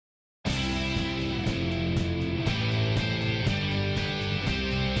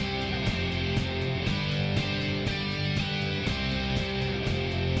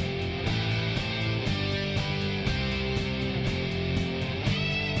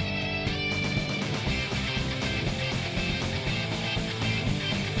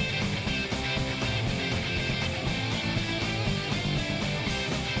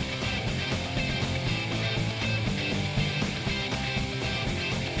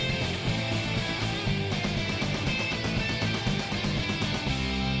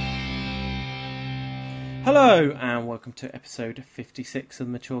Hello and welcome to episode 56 of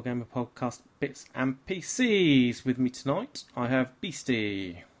the Mature Gamer Podcast, Bits and PCs. With me tonight, I have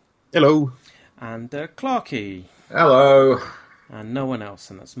Beastie. Hello. And Clarky. Hello. And no one else,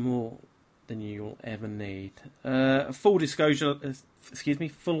 and that's more than you'll ever need. Full disclosure,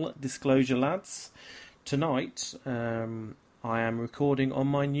 lads. Tonight, I am recording on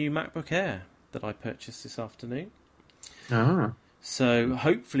my new MacBook Air that I purchased this afternoon. Ah. So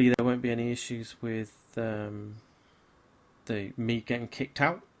hopefully there won't be any issues with me getting kicked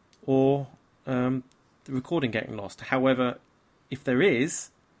out or the recording getting lost. However, if there is,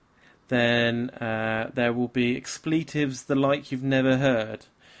 then there will be expletives the like you've never heard,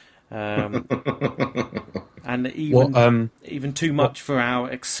 and even too much for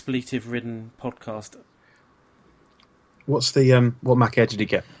our expletive-ridden podcast. What's the what Mac Air did you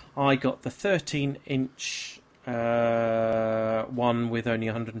get? I got the 13-inch one with only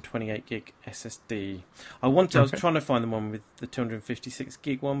 128 gig SSD. I was trying to find the one with the 256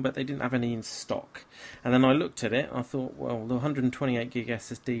 gig one, but they didn't have any in stock. And then I looked at it, and I thought, well, the 128 gig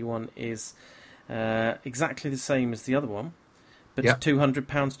SSD one is exactly the same as the other one, but it's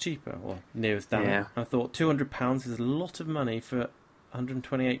 £200 cheaper, or near as damn. Yeah. I thought £200 is a lot of money for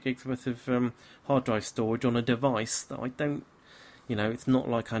 128 gigs worth of hard drive storage on a device that I don't. You know, it's not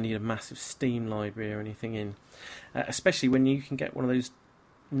like I need a massive Steam library or anything in. Especially when you can get one of those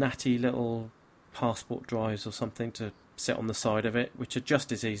natty little passport drives or something to sit on the side of it, which are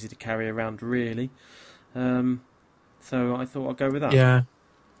just as easy to carry around, really. So I thought I'd go with that. Yeah.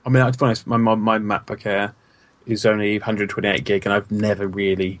 I mean, to be honest, my MacBook Air is only 128 gig, and I've never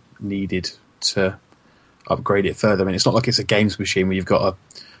really needed to upgrade it further. I mean, it's not like it's a games machine where you've got a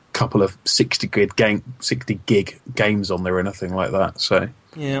couple of 60 gig games on there or anything like that. So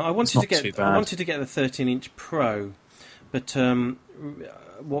yeah, I wanted to get the 13-inch Pro, but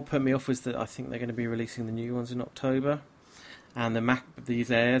what put me off was that I think they're going to be releasing the new ones in October, and these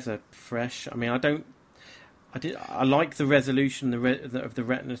Airs are fresh. I mean, I like the resolution of the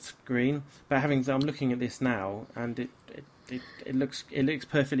Retina screen, but I'm looking at this now, and it looks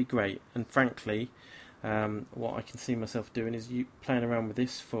perfectly great. And frankly, what I can see myself doing is playing around with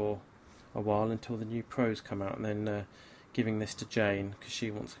this for a while until the new Pros come out, and then giving this to Jane because she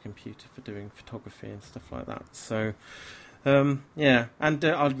wants a computer for doing photography and stuff like that. So, yeah, and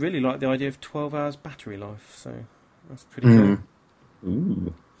I'd really like the idea of 12 hours battery life, so that's pretty cool.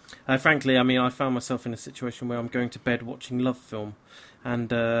 Ooh. Frankly, I mean, I found myself in a situation where I'm going to bed watching Love Film,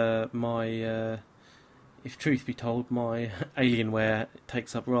 and if truth be told, my Alienware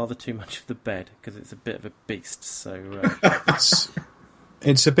takes up rather too much of the bed because it's a bit of a beast. So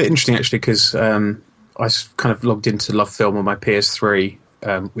it's a bit interesting actually because I kind of logged into Love Film on my PS3,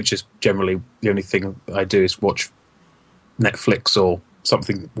 which is generally the only thing I do is watch Netflix or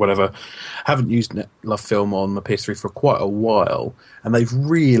something, whatever. Haven't used Love Film on my PS3 for quite a while, and they've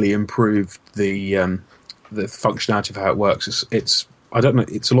really improved the functionality of how it works. It's I don't know.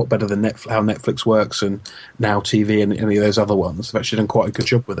 It's a lot better than how Netflix works and Now TV and any of those other ones. They've actually done quite a good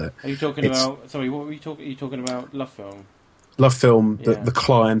job with it. Are you talking about? Sorry, what were you talking? Are you talking about Love Film? Love Film, the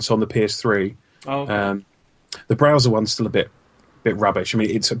client on the PS3. Oh, okay. The browser one's still a bit rubbish. I mean,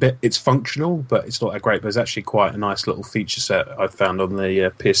 it's functional, but it's not that great. But it's actually quite a nice little feature set I've found on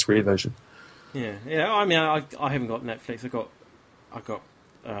the PS3 version. Yeah. I mean, I haven't got Netflix. I got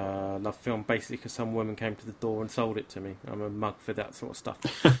Love Film basically because some woman came to the door and sold it to me. I'm a mug for that sort of stuff.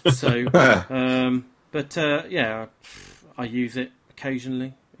 So, yeah, I use it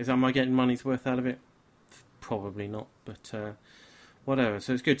occasionally. Am I getting money's worth out of it? Probably not, but whatever.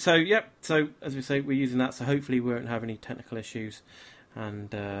 So it's good. So so as we say, we're using that. So hopefully we won't have any technical issues,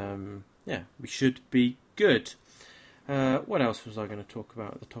 and we should be good. What else was I going to talk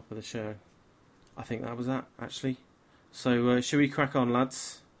about at the top of the show? I think that was that actually. So, shall we crack on,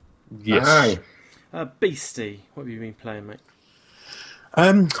 lads? Yes. Beastie, what have you been playing, mate?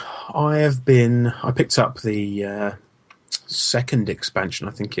 I picked up the second expansion,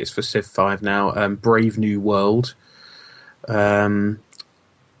 I think it's for Civ 5 now, Brave New World. It's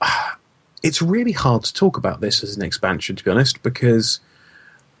really hard to talk about this as an expansion, to be honest, because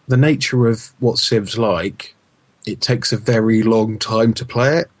the nature of what Civ's like, it takes a very long time to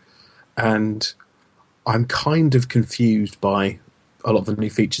play it, and I'm kind of confused by a lot of the new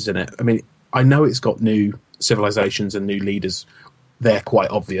features in it. I mean, I know it's got new civilizations and new leaders. They're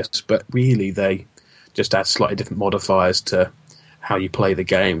quite obvious, but really they just add slightly different modifiers to how you play the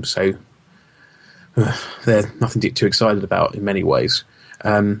game. So they're nothing to get too excited about in many ways.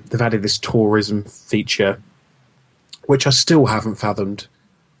 They've added this tourism feature, which I still haven't fathomed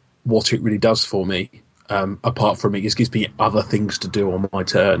what it really does for me, apart from it just gives me other things to do on my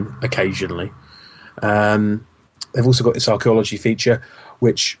turn occasionally. They've also got this archaeology feature,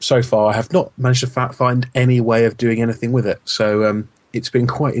 which so far I have not managed to find any way of doing anything with it. So it's been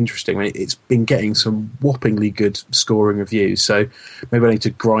quite interesting. I mean, it's been getting some whoppingly good scoring reviews. So maybe I need to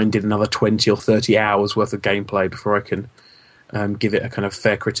grind in another 20 or 30 hours worth of gameplay before I can give it a kind of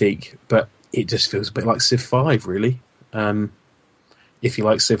fair critique. But it just feels a bit like Civ 5, really. If you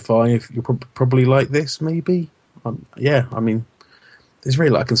like Civ 5, you'll probably like this, maybe. Yeah, I mean, there's really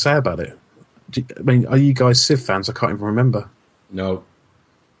a lot I can say about it. I mean, are you guys Civ fans? I can't even remember. No.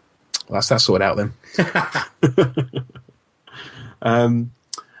 Well, that's that sorted out then. And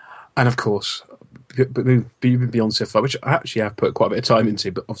of course, beyond Civ 5, which I actually have put quite a bit of time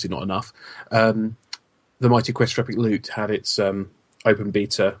into, but obviously not enough. The Mighty Quest for Epic Loot had its open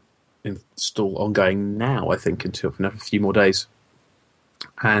beta install ongoing now, I think, until for a few more days.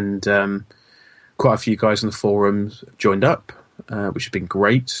 And quite a few guys on the forums joined up, which has been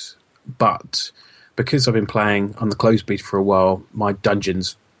great. But because I've been playing on the closed beta for a while, my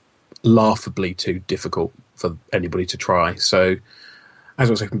dungeon's laughably too difficult for anybody to try. So as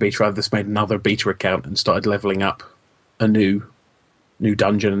I was open beta, I've just made another beta account and started leveling up a new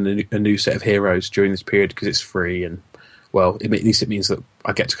dungeon and a new set of heroes during this period because it's free. And, well, at least it means that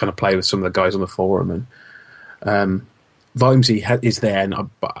I get to kind of play with some of the guys on the forum. And Vimesy is there, and I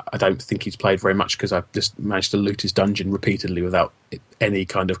don't think he's played very much because I've just managed to loot his dungeon repeatedly without any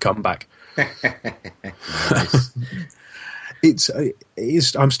kind of comeback. I'm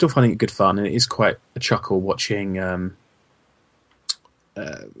still finding it good fun, and it is quite a chuckle watching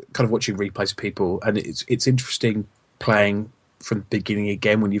watching replays of people, and it's interesting playing from the beginning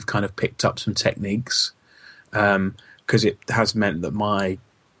again when you've kind of picked up some techniques, because it has meant that my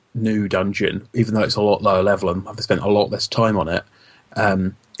new dungeon, even though it's a lot lower level and I've spent a lot less time on it,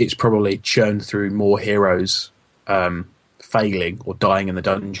 it's probably churned through more heroes failing or dying in the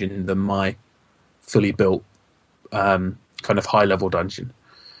dungeon than my fully built kind of high level dungeon.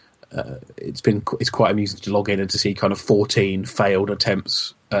 It's quite amusing to log in and to see kind of 14 failed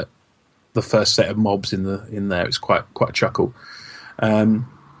attempts at the first set of mobs in there. It's quite a chuckle.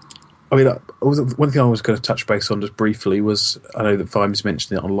 I mean, one thing I was going to touch base on just briefly was, I know that Vimes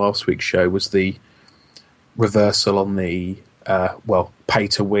mentioned it on last week's show, was the reversal on the, pay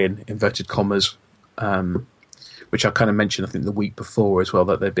to win, inverted commas, which I kind of mentioned, I think, the week before as well,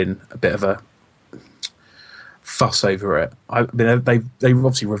 that there'd been a bit of a fuss over it. I mean, they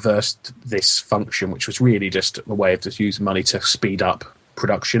obviously reversed this function, which was really just a way of just using money to speed up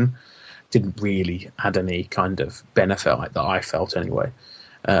production. Didn't really add any kind of benefit that I felt anyway.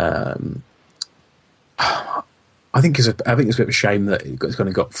 I think it's a bit of a shame that it's kind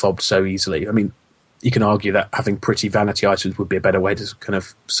of got fobbed so easily. I mean, you can argue that having pretty vanity items would be a better way to kind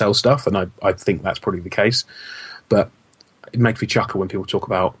of sell stuff, and I think that's probably the case. But it makes me chuckle when people talk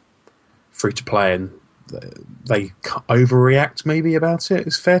about free to play and they overreact maybe about it.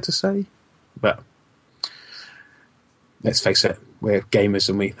 It's fair to say, but let's face it, we're gamers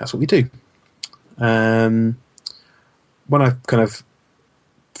and that's what we do. When I kind of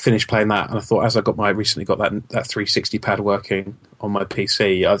finished playing that, and I thought, as I recently got that 360 pad working on my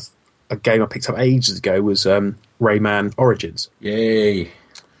PC, a game I picked up ages ago was Rayman Origins. Yay!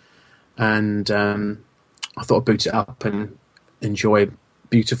 And I thought I'd boot it up and enjoy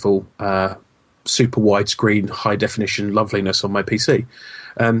beautiful, super widescreen, high definition loveliness on my PC.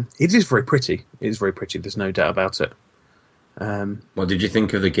 It is very pretty. It is very pretty. There's no doubt about it. What did you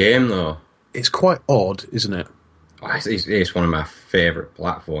think of the game, though? It's quite odd, isn't it? It's one of my favourite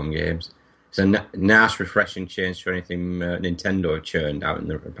platform games. It's a nice, refreshing change to anything Nintendo churned out in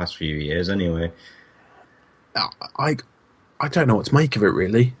the past few years, anyway. I don't know what to make of it,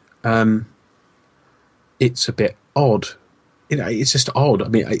 really. It's a bit odd. You know, it's just odd. I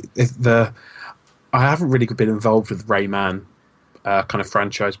mean, I haven't really been involved with Rayman kind of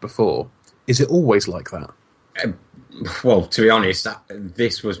franchise before. Is it always like that? Well, to be honest,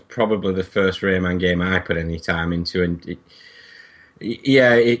 this was probably the first Rayman game I put any time into, and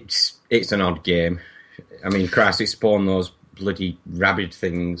it's an odd game. I mean, Christ, it spawned those bloody rabid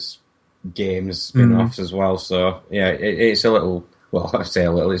things games spin-offs as well. So yeah, it's a little. Well, I say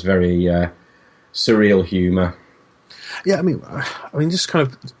a little. It's very surreal humour. Yeah, I mean, just kind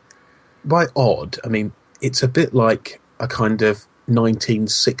of by odd. I mean, it's a bit like a kind of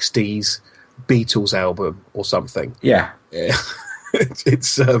 1960s Beatles album or something. Yeah.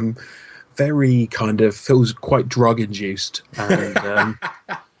 It's very kind of feels quite drug induced, and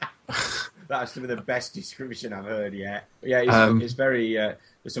that's to be the best description I've heard yet. Yeah, it's very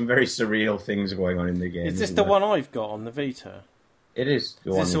there's some very surreal things going on in the game. Is this the one I've got on the Vita? It is.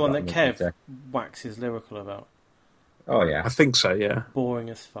 Is this the one that Kev waxes lyrical about? Oh yeah, I think so. Yeah, boring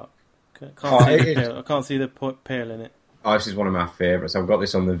as fuck. I can't see the appeal in it. Oh, this is one of my favourites. I've got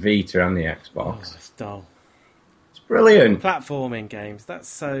this on the Vita and the Xbox. Oh, it's dull. It's brilliant. Platforming games. That's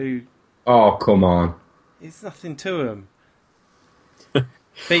so... Oh, come on. There's nothing to them.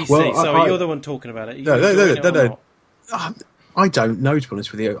 BC, sorry, you're the one talking about it. No. I don't know, to be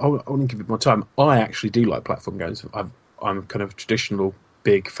honest with you. I wouldn't give it my time. I actually do like platform games. I'm kind of a traditional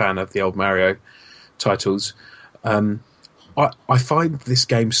big fan of the old Mario titles. I find this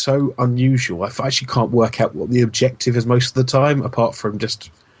game so unusual. I actually can't work out what the objective is most of the time, apart from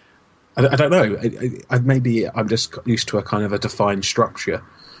just... I don't know. Maybe I'm just used to a kind of a defined structure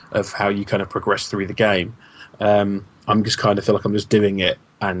of how you kind of progress through the game. I'm just kind of feel like I'm just doing it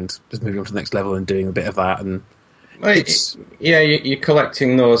and just moving on to the next level and doing a bit of that. And you're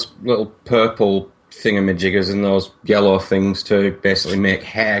collecting those little purple thingamajiggers and those yellow things to basically make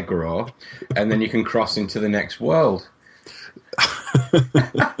hair grow, and then you can cross into the next world.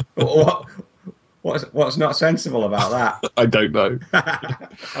 What's not sensible about that? I don't know.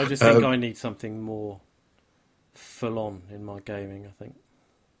 I just think I need something more full on in my gaming, I think.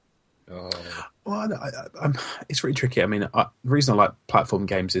 Well, it's really tricky. I mean, the reason I like platform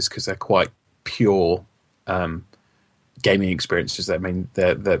games is because they're quite pure gaming experiences. I mean,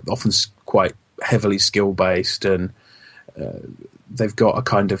 they're often quite heavily skill based, and they've got a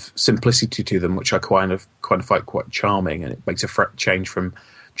kind of simplicity to them, which I kind of find quite charming, and it makes a change from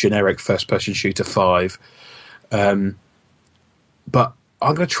generic first-person shooter 5. But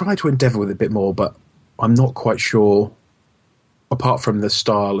I'm going to try to endeavour with it a bit more, but I'm not quite sure. Apart from the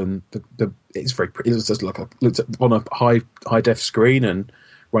style and it's very pretty. It's just like looks on a high def screen and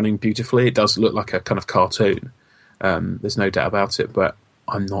running beautifully. It does look like a kind of cartoon. There's no doubt about it, but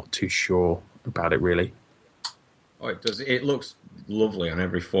I'm not too sure about it really. Oh, it does. It looks lovely on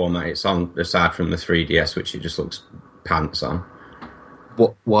every format it's on, aside from the 3DS, which it just looks pants on.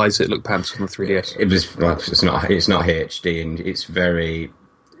 Why does it look pants on the 3DS? It's not HD, and it's very.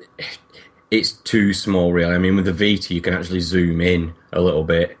 It's too small, really. I mean, with the Vita, you can actually zoom in a little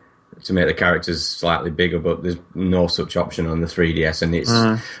bit to make the characters slightly bigger, but there's no such option on the 3DS, and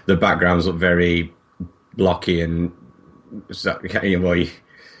the backgrounds look very blocky, and the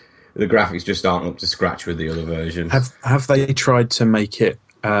graphics just aren't up to scratch with the other version. Have they tried to make it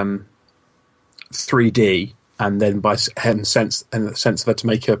 3D, and then by sense of it to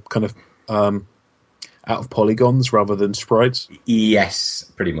make a kind of out of polygons rather than sprites?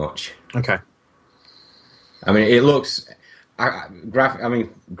 Yes, pretty much. Okay. I mean, it looks...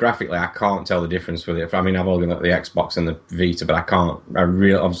 graphically, I can't tell the difference with it. I mean, I've only got the Xbox and the Vita, but I can't...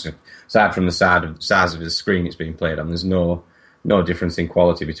 obviously, aside from the size of the screen it's being played on, there's no difference in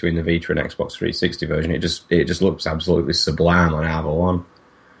quality between the Vita and Xbox 360 version. It just looks absolutely sublime on either one.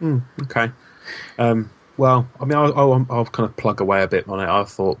 Okay. Well, I mean, I'll kind of plug away a bit on it, I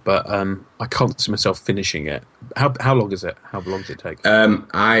thought, but I can't see myself finishing it. How long is it? How long does it take?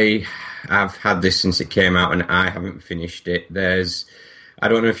 I have had this since it came out, and I haven't finished it. I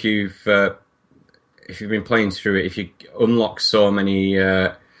don't know if you've been playing through it. If you unlock so many,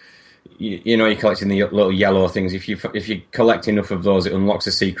 you're collecting the little yellow things. If you collect enough of those, it unlocks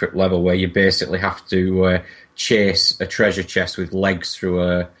a secret level where you basically have to chase a treasure chest with legs through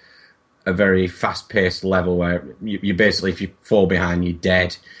a very fast-paced level where you basically, if you fall behind, you're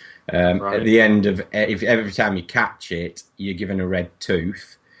dead. Right. At the end of every time you catch it, you're given a red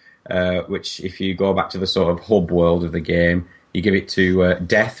tooth, which, if you go back to the sort of hub world of the game, you give it to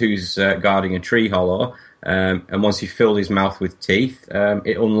Death, who's guarding a tree hollow, and once you've filled his mouth with teeth,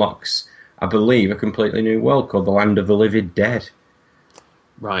 it unlocks, I believe, a completely new world called the Land of the Living Dead.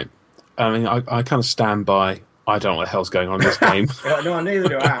 Right. I mean, I kind of stand by. I don't know what the hell's going on in this game. No, neither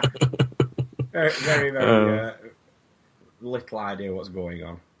do I. Very, very little idea what's going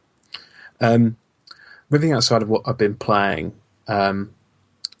on. Moving outside of what I've been playing,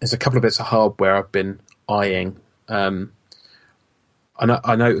 there's a couple of bits of hardware I've been eyeing. I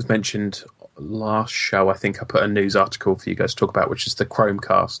know it was mentioned last show. I think I put a news article for you guys to talk about, which is the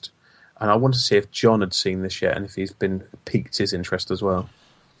Chromecast. And I want to see if John had seen this yet and if he's been piqued his interest as well.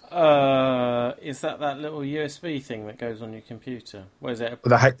 Is that little USB thing that goes on your computer? What is it?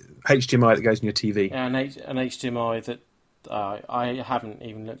 The HDMI that goes in your TV. Yeah, an HDMI that I haven't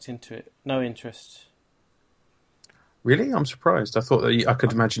even looked into it. No interest. Really? I'm surprised. I thought that I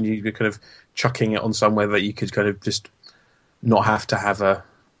could imagine you kind of chucking it on somewhere that you could kind of just not have to have a...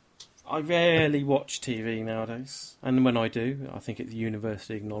 I rarely watch TV nowadays. And when I do, I think it's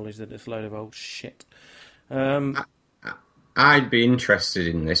universally acknowledged that it's a load of old shit. I'd be interested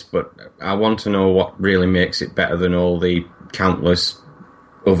in this, but I want to know what really makes it better than all the countless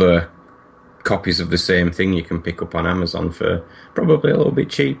other copies of the same thing you can pick up on Amazon for probably a little bit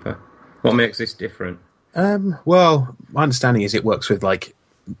cheaper. What makes this different? Well, my understanding is it works with like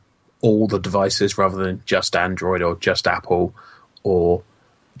all the devices rather than just Android or just Apple or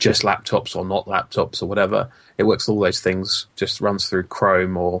just laptops or not laptops or whatever. It works with all those things. Just runs through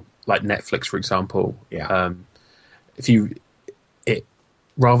Chrome or like Netflix, for example. Yeah.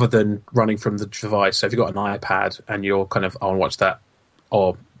 Rather than running from the device, so if you've got an iPad and you're kind of, I want to watch that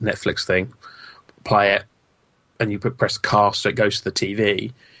or Netflix thing, play it, and you press cast so it goes to the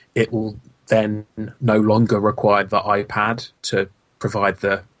TV, it will then no longer require the iPad to provide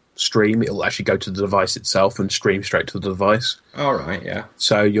the stream. It'll actually go to the device itself and stream straight to the device. All right, yeah.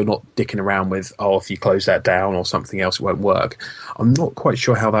 So you're not dicking around with, if you close that down or something else, it won't work. I'm not quite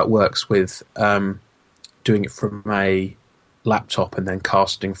sure how that works with doing it from a laptop and then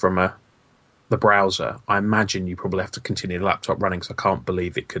casting from the browser. I imagine you probably have to continue the laptop running, so I can't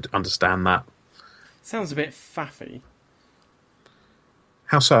believe it could understand that. Sounds a bit faffy.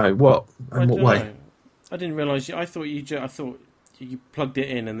 How so? What? In what way? Know. I didn't realise. I thought you plugged it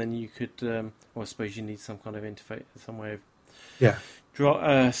in and then you could. I suppose you need some kind of interface, some way of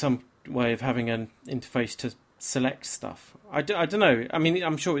some way of having an interface to select stuff. I don't know. I mean,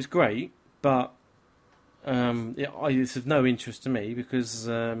 I'm sure it's great, but it's of no interest to me because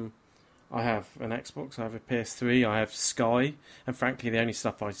I have an Xbox, I have a PS3, I have Sky, and frankly, the only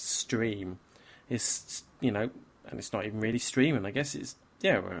stuff I stream is, and it's not even really streaming. I guess it's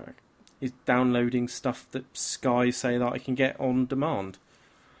downloading stuff that Sky say that I can get on demand.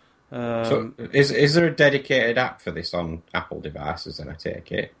 So, is there a dedicated app for this on Apple devices? Then I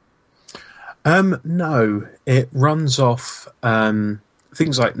take it. No, it runs off.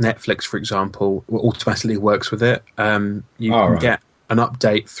 Things like Netflix, for example, automatically works with it. You can get an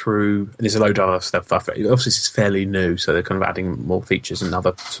update through, and there's a load of other stuff. Obviously, it's fairly new, so they're kind of adding more features than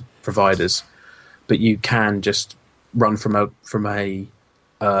other providers. But you can just run from a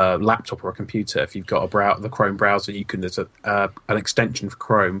laptop or a computer. If you've got the Chrome browser, there's an extension for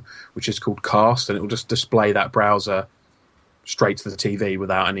Chrome which is called Cast, and it will just display that browser straight to the TV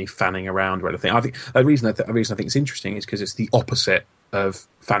without any fanning around or anything. I think the reason I think it's interesting is because it's the opposite of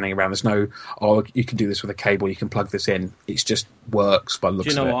fanning around. There's no, you can do this with a cable, you can plug this in. It just works by the looks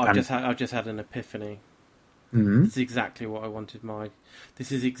of it. Do you know what? I've just had an epiphany. Mm-hmm. This is exactly what I wanted my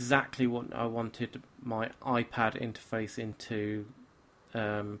iPad interface into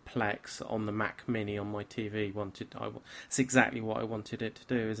Plex on the Mac Mini on my TV. It's exactly what I wanted it to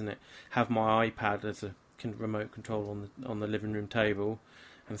do, isn't it? Have my iPad as a remote control on the living room table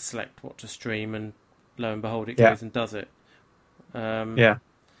and select what to stream, and lo and behold, it goes and does it.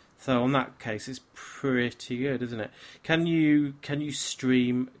 So on that case, it's pretty good, isn't it? Can you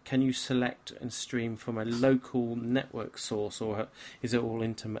select and stream from a local network source, or is it all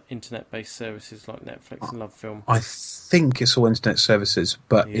internet-based services like Netflix and LoveFilm? I think it's all internet services,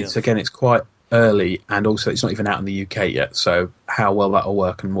 but it's quite early, and also it's not even out in the UK yet. So how well that'll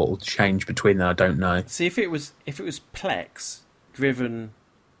work and what will change between them, I don't know. See, if it was Plex driven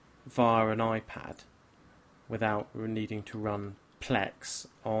via an iPad without needing to run Plex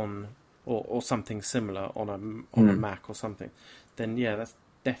on or something similar on a Mac or something, then that's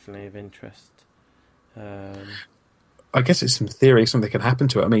definitely of interest. I guess it's in theory something can happen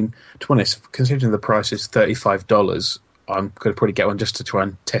to it. I mean, to be honest, considering the price is $35, I'm going to probably get one just to try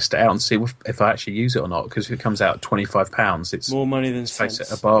and test it out and see if I actually use it or not. Because if it comes out at £25, it's more money than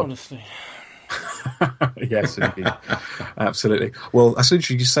sense. Honestly. Yes, indeed. Absolutely. Well, I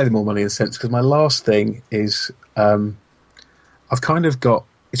literally just say the more money than sense, because my last thing is I've kind of got.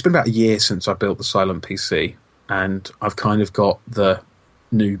 It's been about a year since I built the Silent PC, and I've kind of got the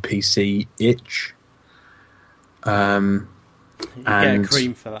new PC itch. You get a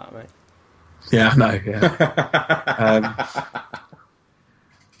cream for that, mate. Yeah, I know. Yeah.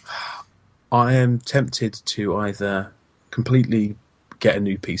 I am tempted to either completely get a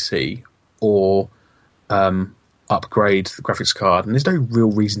new PC or upgrade the graphics card, and there's no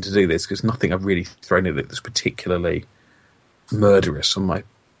real reason to do this because nothing I've really thrown at it that's particularly murderous on my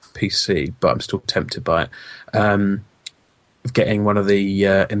PC, but I'm still tempted by it. Of getting one of the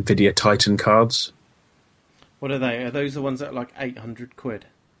Nvidia Titan cards. What are they? Are those the ones that are like £800?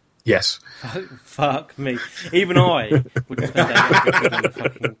 Yes. Fuck me. Even I would spend £800 on a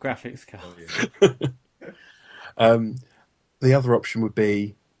fucking graphics card. The other option would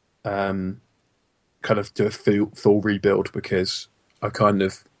be kind of do a full rebuild, because my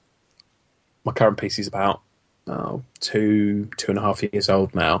current PC is about 2.5 years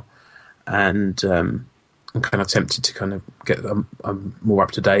old now, and I'm kind of tempted to kind of get a more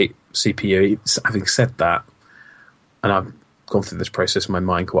up-to-date CPU. Having said that, and I've gone through this process in my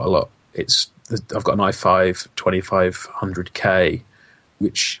mind quite a lot, I've got an i5 2500K,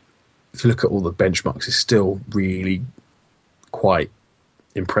 which if you look at all the benchmarks, it's still really quite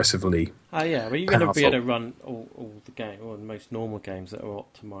impressively. Oh yeah, well, you're going to be able to run all the game, or most normal games that are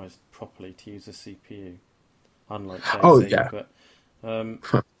optimized properly to use a CPU, unlike DayZ. Oh yeah, but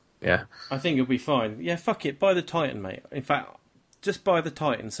yeah, I think you'll be fine. Yeah, fuck it, buy the Titan, mate. In fact, just buy the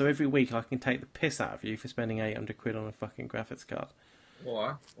Titan, so every week I can take the piss out of you for spending £800 on a fucking graphics card.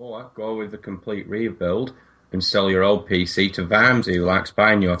 Or go with the complete rebuild and sell your old PC to Vams, who likes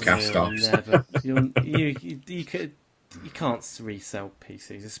buying your cast-offs. Never. You can't resell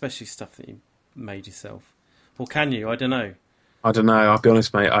PCs, especially stuff that you made yourself. Or can you? I don't know. I'll be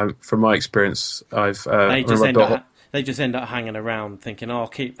honest, mate. From my experience, they just end up hanging around thinking, "Oh, I'll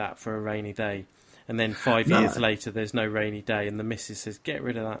keep that for a rainy day." And then 5 years later, there's no rainy day, and the missus says, "Get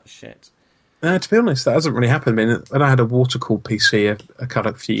rid of that shit." To be honest, that hasn't really happened. I mean, when I had a water-cooled PC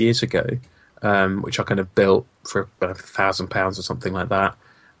a few years ago, which I kind of built for about £1,000 or something like that,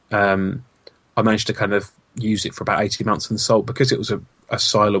 I managed to kind of use it for about 18 months and sold, because it was a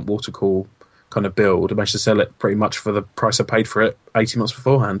silent water-cool kind of build. I managed to sell it pretty much for the price I paid for it 18 months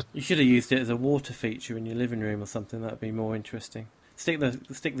beforehand. You should have used it as a water feature in your living room or something. That'd be more interesting. Stick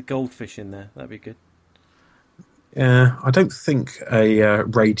the goldfish in there. That'd be good. Yeah, I don't think a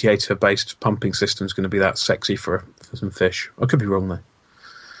radiator-based pumping system is going to be that sexy for some fish. I could be wrong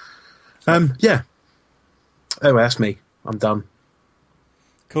though. Yeah. Anyway, that's me. I'm done.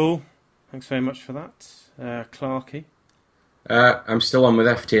 Cool. Thanks very much for that, Clarky. I'm still on with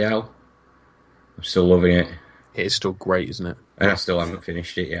FTL. I'm still loving it. It is still great, isn't it? And I still haven't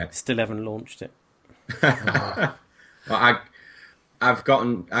finished it yet. Still haven't launched it.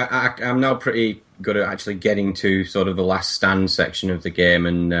 I'm now pretty good at actually getting to sort of the last stand section of the game,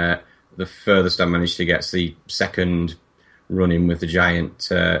 and the furthest I managed to get is the second run-in with the giant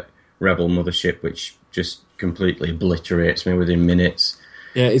rebel mothership, which just completely obliterates me within minutes.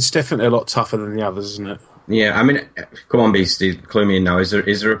 Yeah, it's definitely a lot tougher than the others, isn't it? Yeah, I mean, come on, Beastie, clue me in now. Is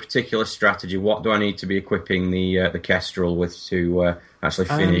there a particular strategy? What do I need to be equipping the Kestrel with to actually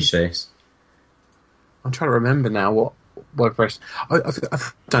finish this? I'm trying to remember now what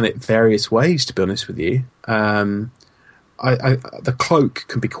I've done it various ways, to be honest with you. The cloak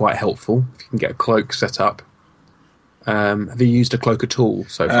can be quite helpful if you can get a cloak set up. Have you used a cloak at all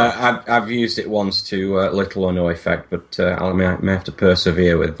so far? I've used it once to little or no effect, but I may have to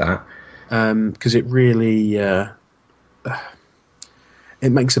persevere with that. Because it really it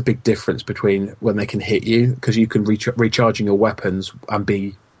makes a big difference between when they can hit you, because you can recharging your weapons and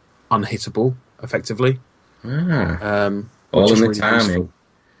be unhittable effectively. All in the really timing. Useful.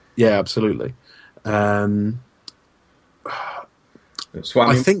 Yeah, absolutely. I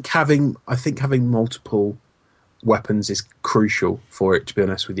think having multiple weapons is crucial for it, to be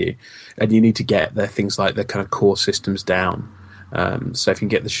honest with you, and you need to get the things like the kind of core systems down. So if you can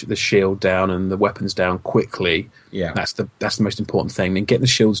get the shield down and the weapons down quickly, that's the most important thing. And getting the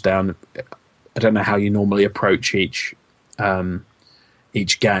shields down, I don't know how you normally approach each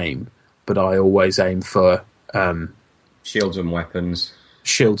game, but I always aim for shields and weapons.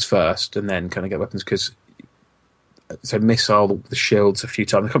 Shields first, and then kind of get weapons, because missile the shields a few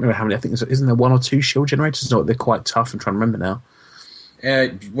times. I can't remember how many. I think isn't there 1 or 2 shield generators? No, they're quite tough. I'm trying to remember now.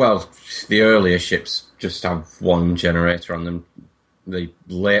 Well, the earlier ships just have 1 generator on them. The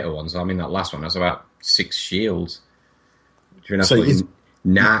later ones, I mean, that last one has about 6 shields. You're an absolute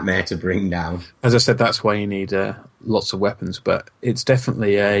nightmare to bring down. As I said, that's why you need lots of weapons. But it's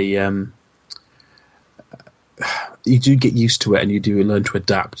definitely you do get used to it, and you do learn to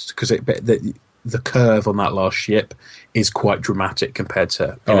adapt, because the curve on that last ship is quite dramatic compared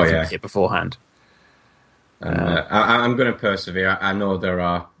to anything hit beforehand. I'm going to persevere. I know there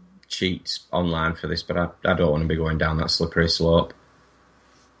are cheats online for this, but I don't want to be going down that slippery slope.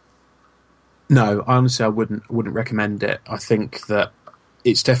 No, honestly, I wouldn't recommend it. I think that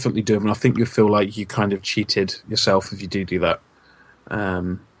it's definitely doable, and I think you'll feel like you kind of cheated yourself if you do that.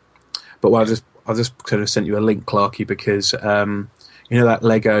 But I'll just kind of sent you a link, Clarky, because you know that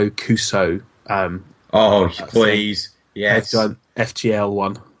Lego Kuso. Please, yes. FTL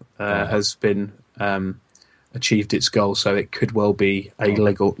one has been achieved its goal, so it could well be a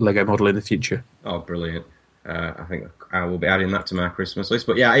Lego model in the future. Oh, brilliant! I think I will be adding that to my Christmas list.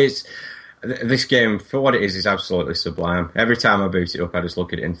 But yeah, this game, for what it is absolutely sublime. Every time I boot it up, I just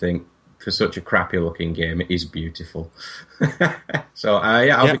look at it and think, for such a crappy looking game, it is beautiful. So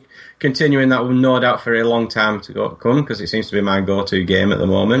I'll be continuing that with no doubt for a long time to come, because it seems to be my go-to game at the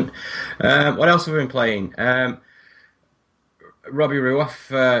moment. What else have we been playing? Robbie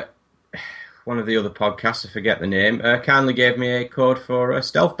Ruoff, one of the other podcasts, I forget the name, kindly gave me a code for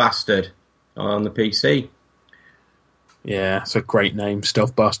Stealth Bastard on the PC. Yeah, it's a great name.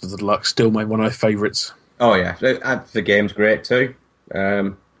 Stealth Bastard Deluxe. Still one of my favourites. Oh yeah, the game's great too.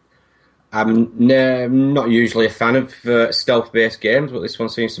 I'm not usually a fan of stealth-based games, but this one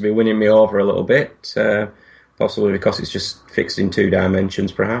seems to be winning me over a little bit. Possibly because it's just fixed in 2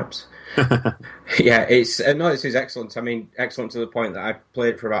 dimensions, perhaps. Yeah, this is excellent. I mean, excellent to the point that I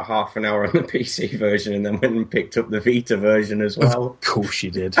played for about half an hour on the PC version and then went and picked up the Vita version as well. Of course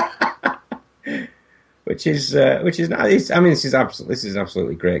you did. Which is nice. I mean, this is an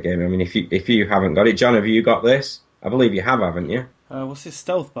absolutely great game. I mean, if you haven't got it, John, have you got this? I believe you have, haven't you? What's this,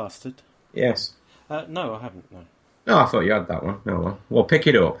 Stealth Bastard? Yes. No, I haven't. No. No, I thought you had that one. No, well, pick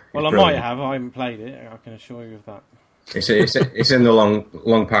it up. Well, I might have. I haven't played it. I can assure you of that. It's in the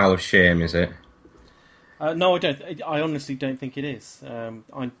long pile of shame, is it? No, I don't. I honestly don't think it is. I'm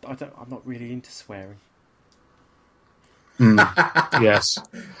not really into swearing. Yes.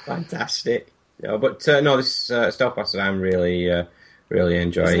 Fantastic. Yeah, but no, this Stealth Bastard I'm really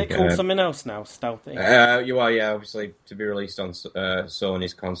enjoying. Isn't it called something else now? Stealth Inc. Yeah. Obviously, to be released on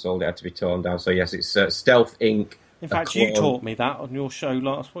Sony's console, it had to be torn down. So yes, it's Stealth Inc. In fact, you taught me that on your show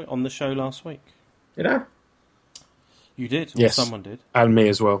last week. On the show last week. Did I? You did. Yes. Or someone did. And me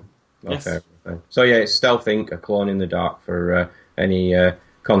as well. Okay. Yes. So yeah, it's Stealth Inc. A clone in the dark for any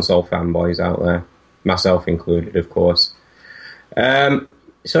console fanboys out there, myself included, of course.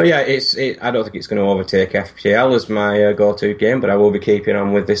 So yeah, I don't think it's going to overtake FPL as my go-to game, but I will be keeping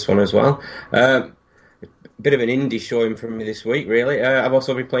on with this one as well. Bit of an indie showing from me this week, really. I've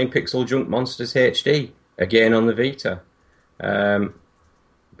also been playing Pixel Junk Monsters HD again on the Vita.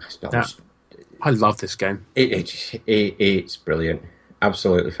 I love this game. It's brilliant,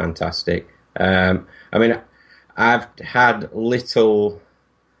 absolutely fantastic. I mean, I've had little.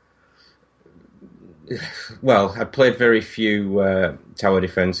 Well, I played very few tower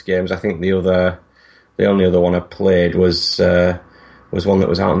defense games. I think the only other one I played was one that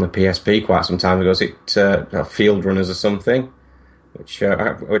was out on the PSP quite some time ago. Was it Field Runners or something, which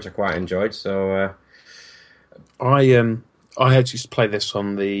I quite enjoyed. So I had used to play this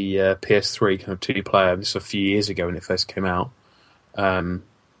on the PS3 kind of 2-player. This was a few years ago when it first came out, and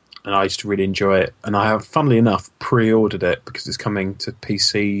I used to really enjoy it. And I have, funnily enough, pre-ordered it because it's coming to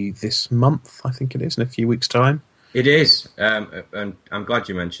PC this month. I think it is in a few weeks' time. It is, and I'm glad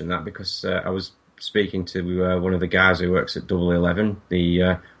you mentioned that because I was speaking to one of the guys who works at Double 11,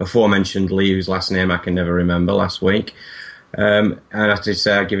 the aforementioned Lee, whose last name I can never remember, last week, and I did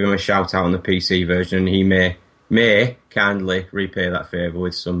say I'd give him a shout out on the PC version, and he may kindly repay that favour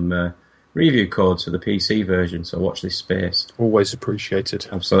with some review codes for the PC version. So watch this space. Always appreciated.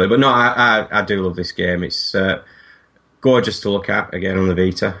 Absolutely, but no, I do love this game. It's gorgeous to look at again on the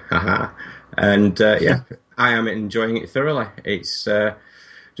Vita, and yeah. I am enjoying it thoroughly. It's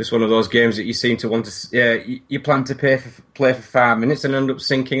just one of those games that you seem to want to. Yeah, you plan to play for 5 minutes and end up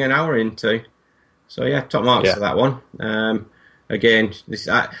sinking an hour into. So yeah, top marks for that one. Again,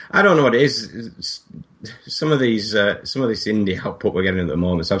 I don't know what it is. Some of this indie output we're getting at the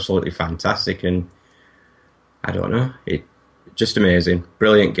moment is absolutely fantastic, and I don't know, it just amazing,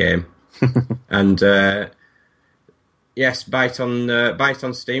 brilliant game, and. Yes, buy it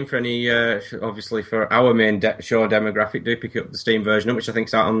on Steam for any. Obviously, for our main show demographic, do pick up the Steam version, which I think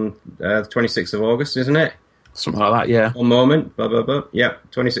is out on the 26th of August, isn't it? Something like that, yeah. One moment, blah blah blah. Yeah,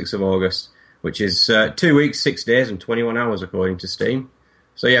 26th of August, which is 2 weeks, 6 days, and 21 hours according to Steam.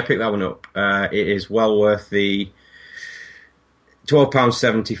 So yeah, pick that one up. It is well worth the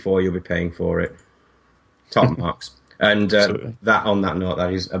 £12.74 you'll be paying for it. Top marks. And on that note,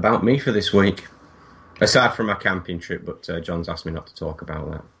 that is about me for this week. Aside from my camping trip, but John's asked me not to talk about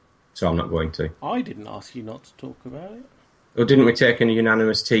that, so I'm not going to. I didn't ask you not to talk about it. Well, didn't we take a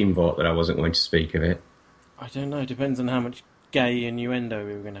unanimous team vote that I wasn't going to speak of it? I don't know. It depends on how much gay innuendo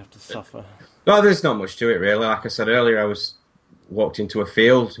we were going to have to suffer. No, there's not much to it, really. Like I said earlier, I walked into a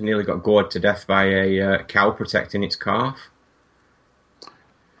field, nearly got gored to death by a cow protecting its calf.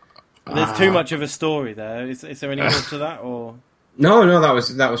 There's too much of a story there. Is there any more to that, or...? No,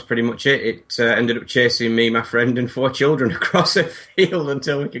 that was pretty much it. It ended up chasing me, my friend, and 4 children across a field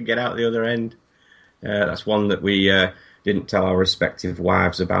until we could get out the other end. That's one that we didn't tell our respective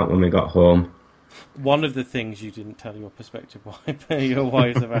wives about when we got home. One of the things you didn't tell your prospective wife, your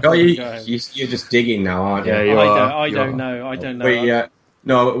wives about. Oh, you're just digging now, aren't you? Yeah, I don't know.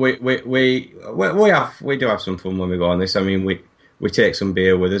 No, we do have some fun when we go on this. I mean, we take some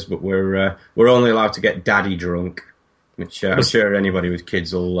beer with us, but we're only allowed to get daddy drunk. Which I'm sure anybody with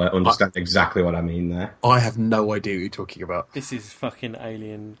kids will understand exactly what I mean there. I have no idea what you're talking about. This is fucking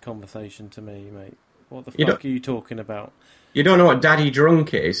alien conversation to me, mate. What the fuck are you talking about? You don't know what daddy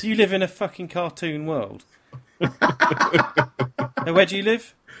drunk is? Do you live in a fucking cartoon world? Now, where do you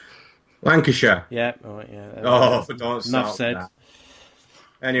live? Lancashire. Yeah. All right. Yeah. Oh, don't enough start said. that.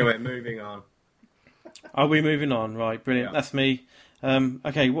 Anyway, moving on. Are we moving on? Right. Brilliant. Yeah. That's me.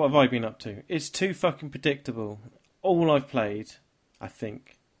 Okay. What have I been up to? It's too fucking predictable. All I've played, I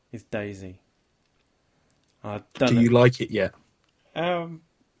think, is DayZ. Do you like it yet? I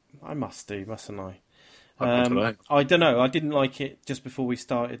must do, mustn't I? I don't know. I don't know. I didn't like it just before we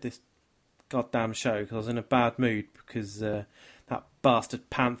started this goddamn show because I was in a bad mood because that bastard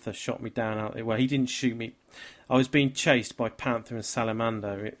Panther shot me down out there. Well, he didn't shoot me. I was being chased by Panther and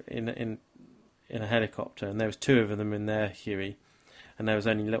Salamander in a helicopter, and there was two of them in there, Huey, and there was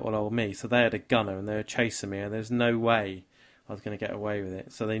only little old me. So they had a gunner and they were chasing me, and there's no way I was going to get away with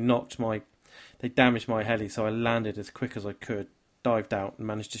it. So they damaged my heli, so I landed as quick as I could, dived out, and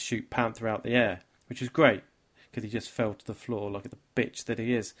managed to shoot Panther out the air, which was great because he just fell to the floor like the bitch that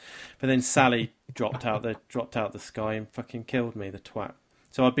he is. But then Sally dropped out the sky and fucking killed me, the twat.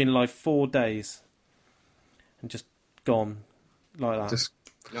 So I've been alive 4 days and just gone like that. Just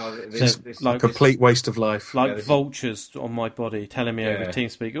like complete waste of life. Like vultures on my body telling me over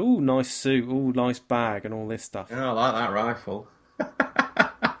TeamSpeak, "Oh, nice suit, oh, nice bag," and all this stuff. Yeah, I like that rifle.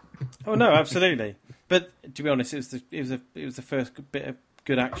 Oh no, absolutely. But to be honest, it was the first bit of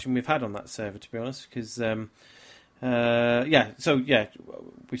good action we've had on that server. To be honest, because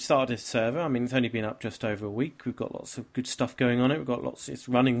we started a server. I mean, it's only been up just over a week. We've got lots of good stuff going on it. We've got it's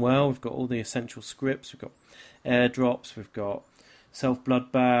running well. We've got all the essential scripts. We've got airdrops. We've got self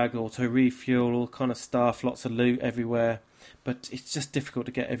blood bag, auto refuel, all kind of stuff. Lots of loot everywhere. But it's just difficult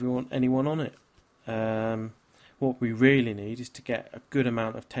to get anyone on it. What we really need is to get a good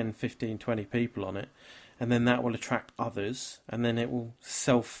amount of 10, 15, 20 people on it, and then that will attract others, and then it will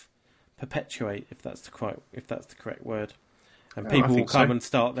self-perpetuate, if that's the correct word. And people will come and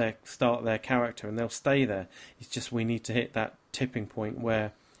start their character, and they'll stay there. It's just we need to hit that tipping point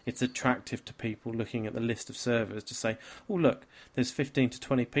where it's attractive to people looking at the list of servers to say, "Oh, look, there's 15 to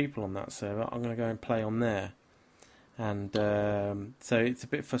 20 people on that server. I'm going to go and play on there." And so it's a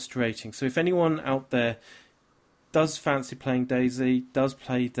bit frustrating. So if anyone out there does fancy playing DayZ, does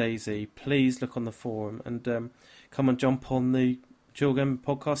play DayZ, please look on the forum and come and jump on the Chill Game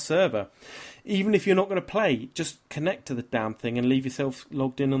Podcast server. Even if you're not going to play, just connect to the damn thing and leave yourself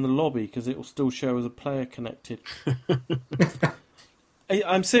logged in on the lobby because it will still show as a player connected.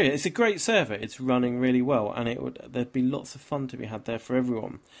 I'm serious. It's a great server. It's running really well, and there'd be lots of fun to be had there for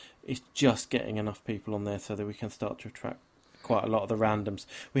everyone. It's just getting enough people on there so that we can start to attract quite a lot of the randoms.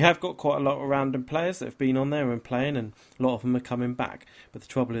 We have got quite a lot of random players that have been on there and playing, and a lot of them are coming back. But the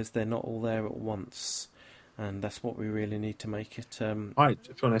trouble is they're not all there at once, and that's what we really need to make it. To be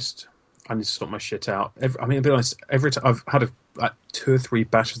honest, I need to sort my shit out. To be honest, every time I've had 2 or 3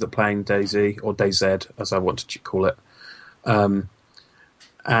 batches of playing DayZ or DayZ, as I want to call it, and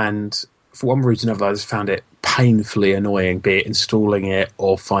for one reason or another, I just found it painfully annoying, be it installing it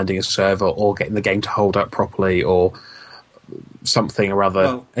or finding a server or getting the game to hold up properly or something or other.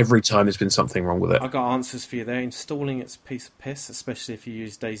 Well, every time there's been something wrong with it. I've got answers for you there. Installing it's a piece of piss, especially if you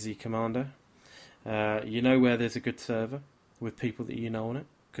use DayZ Commander. You know where there's a good server with people that you know on it,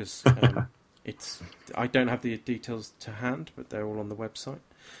 because I don't have the details to hand, but they're all on the website.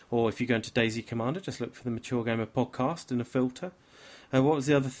 Or if you go into DayZ Commander, just look for the Mature Gamer podcast in a filter. What was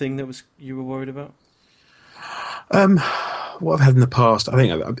the other thing that you were worried about? What I've had in the past, I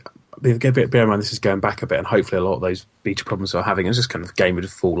think, bear in mind this is going back a bit, and hopefully a lot of those beta problems I'm having, it's just kind of the game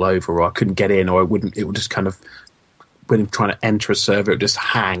would fall over, or I couldn't get in, or it would just kind of, when I'm trying to enter a server, it would just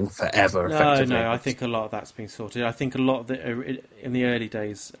hang forever. No, I think a lot of that's been sorted. I think a lot of in the early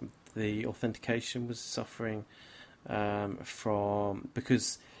days, the authentication was suffering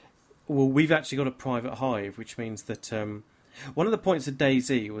because we've actually got a private hive, which means that one of the points of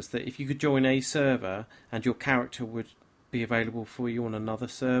DayZ was that if you could join a server and your character would be available for you on another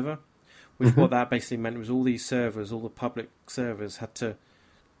server, which what that basically meant was all these servers, all the public servers had to,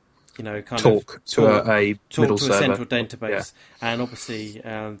 talk to a central database, and obviously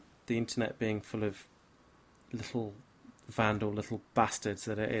the internet being full of little bastards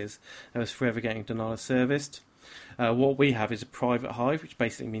that it is, it was forever getting denial of service. What we have is a private hive, which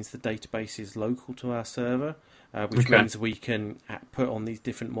basically means the database is local to our server, which means we can put on these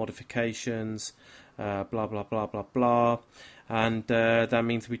different modifications, blah blah blah blah blah, and that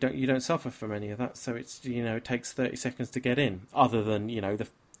means you don't suffer from any of that. So it's it takes 30 seconds to get in, other than the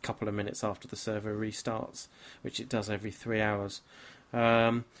couple of minutes after the server restarts, which it does every 3 hours.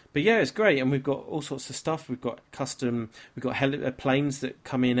 But yeah, it's great, and we've got all sorts of stuff. We've got planes that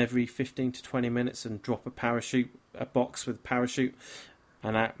come in every 15 to 20 minutes and drop a box with parachute,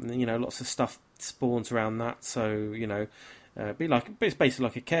 and lots of stuff spawns around that. So it's basically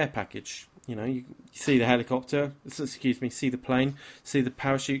like a care package. You see the helicopter, see the plane, see the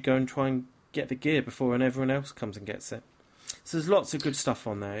parachute, go and try and get the gear before everyone else comes and gets it. So there's lots of good stuff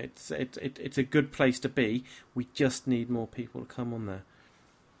on there. It's a good place to be. We just need more people to come on there.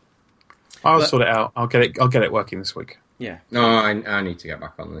 I'll sort it out. I'll get it working this week. Yeah. No, I need to get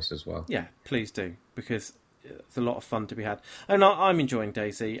back on this as well. Yeah, please do, because it's a lot of fun to be had. And I'm enjoying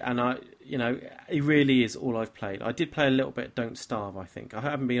DayZ, and it really is all I've played. I did play a little bit Don't Starve, I think. I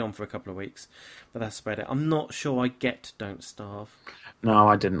haven't been on for a couple of weeks, but that's about it. I'm not sure I get Don't Starve. No,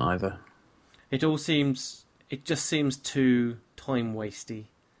 I didn't either. It just seems too time wasty.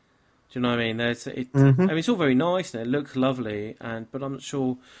 Do you know what I mean? I mean, it's all very nice and it looks lovely, but I'm not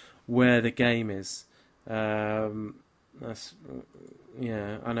sure where the game is. I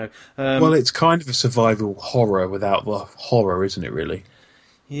know. Well, it's kind of a survival horror without the horror, isn't it? Really?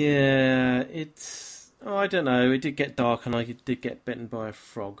 Yeah, it's. Oh, I don't know. It did get dark, and I did get bitten by a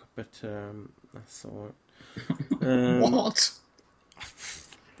frog, but that's all right. What?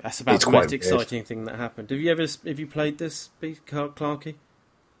 That's about the most exciting thing that happened. Have you played this, Clarky?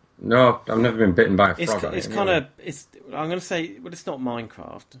 No, I've never been bitten by a frog. I'm going to say, well, it's not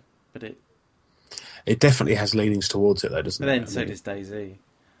Minecraft, but it definitely has leanings towards it, though, doesn't it? But then so does DayZ.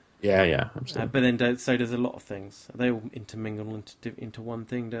 Yeah, absolutely. But then so does a lot of things. They all intermingle into one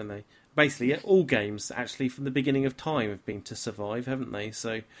thing, don't they? Basically, all games, actually, from the beginning of time have been to survive, haven't they?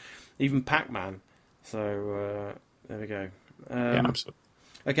 So, even Pac-Man. So, there we go. Yeah, absolutely.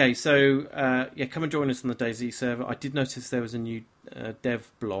 Okay, so, come and join us on the DayZ server. I did notice there was a new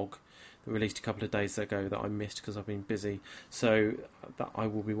dev blog that released a couple of days ago that I missed because I've been busy. So that I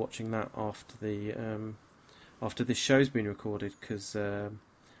will be watching that after this show's been recorded, because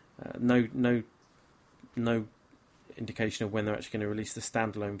no indication of when they're actually going to release the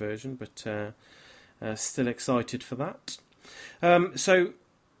standalone version, but still excited for that. So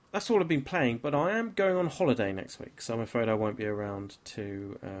that's all I've been playing, but I am going on holiday next week, so I'm afraid I won't be around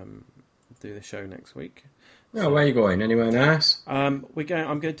to do the show next week. No, where are you going? Anywhere nice? I'm going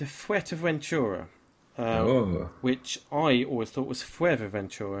to Fuerteventura, which I always thought was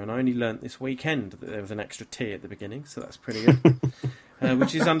Fuerteventura, and I only learnt this weekend that there was an extra T at the beginning, so that's pretty good.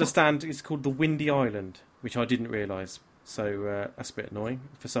 Which is it's called the Windy Island, which I didn't realise. So that's a bit annoying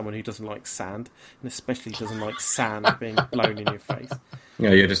for someone who doesn't like sand, and especially doesn't like sand being blown in your face. Yeah,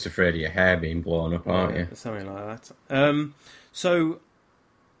 you're just afraid of your hair being blown up, aren't you? Something like that. So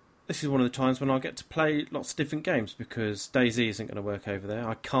this is one of the times when I get to play lots of different games, because DayZ isn't going to work over there.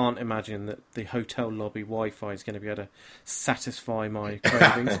 I can't imagine that the hotel lobby Wi-Fi is going to be able to satisfy my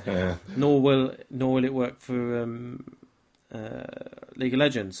cravings. Nor will it work for League of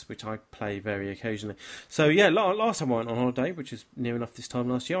Legends, which I play very occasionally. So yeah, last time I went on holiday, which is near enough this time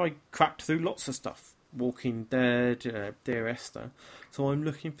last year, I cracked through lots of stuff. Walking Dead, Dear Esther. So I'm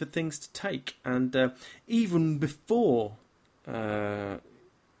looking for things to take. And even before the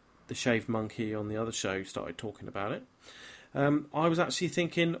Shaved Monkey on the other show started talking about it, I was actually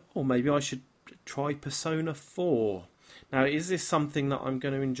thinking, maybe I should try Persona 4. Now, is this something that I'm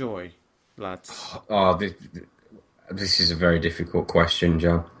going to enjoy, lads? This is a very difficult question,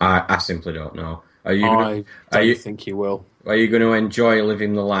 John. I simply don't know. I don't think you will. Are you going to enjoy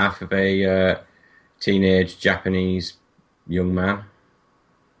living the life of a teenage Japanese young man?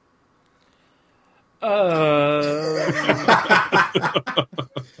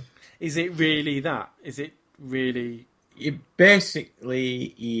 Is it really that? Is it really?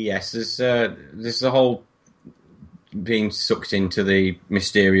 Basically, yes. There's the whole being sucked into the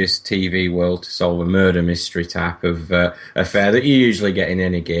mysterious TV world to solve a murder mystery type of affair that you usually get in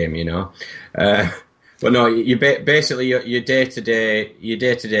any game, you know. But no, you basically your day to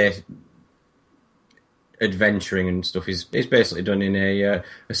day adventuring and stuff is basically done in a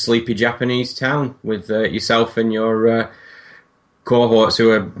sleepy Japanese town with yourself and your cohorts, who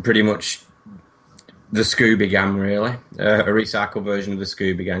are pretty much the Scooby Gang, really. A recycled version of the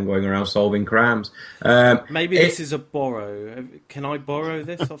Scooby Gang going around solving crimes. Maybe this is a borrow. Can I borrow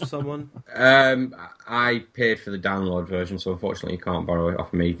this off someone? I paid for the download version, so unfortunately you can't borrow it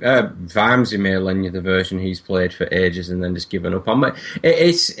off me. Vimesy may lend you the version he's played for ages and then just given up on. But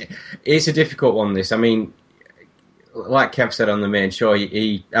it's a difficult one, this. I mean, like Kev said on the main show,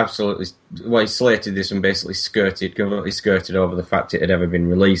 he absolutely he slated this and basically completely skirted over the fact it had ever been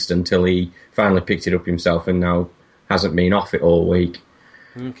released until he finally picked it up himself and now hasn't been off it all week.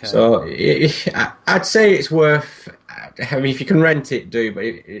 Okay. So I'd say it's worth. I mean, if you can rent it, do. But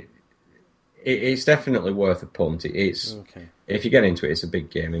it's definitely worth a punt. It's Okay. If you get into it, it's a big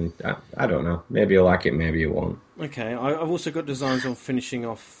game, and I don't know. Maybe you'll like it, maybe you won't. Okay, I've also got designs on finishing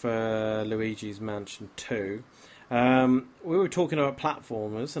off Luigi's Mansion 2. We were talking about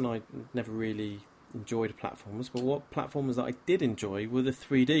platformers, and I never really enjoyed platformers, but what platformers that I did enjoy were the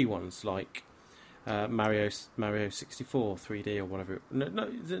 3D ones, like Mario 64 3D or whatever. No,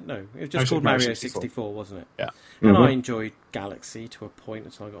 it was just called Mario 64, wasn't it? Yeah. And I enjoyed Galaxy to a point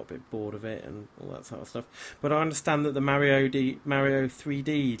until I got a bit bored of it and all that sort of stuff. But I understand that the Mario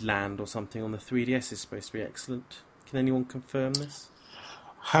 3D Land or something on the 3DS is supposed to be excellent. Can anyone confirm this?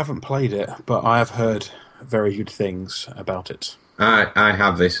 Haven't played it, but I have heard very good things about it. I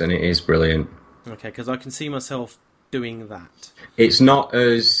have this, and it is brilliant. Okay, because I can see myself doing that. It's not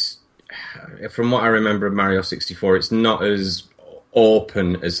as, from what I remember of Mario 64, it's not as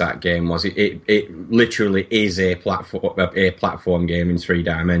open as that game was. It literally is a platform game in 3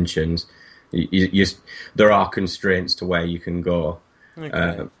 dimensions. There are constraints to where you can go.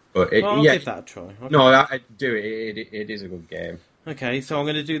 Okay. But I'll give that a try. Okay. No, I do. It is a good game. Okay, so I'm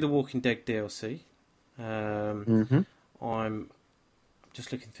going to do the Walking Dead DLC. I'm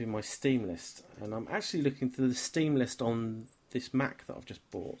just looking through my Steam list, and I'm actually looking through the Steam list on this Mac that I've just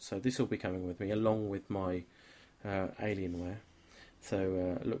bought. So this will be coming with me along with my Alienware.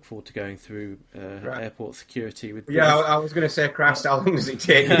 So look forward to going through airport security with. Yeah, I was going to say, Christ, how long does it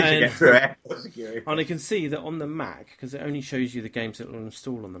take you to get through airport security? And I can see that on the Mac, because it only shows you the games that will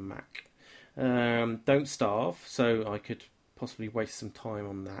install on the Mac. Don't Starve, so I could possibly waste some time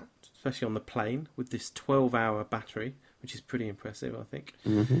on that, especially on the plane with this 12-hour battery, which is pretty impressive, I think.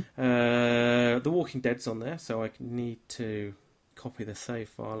 The Walking Dead's on there, so I need to copy the save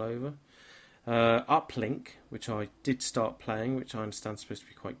file over. Uplink, which I did start playing, which I understand is supposed to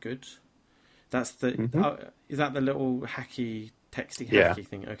be quite good. That's the is that the little hacky, texty hacky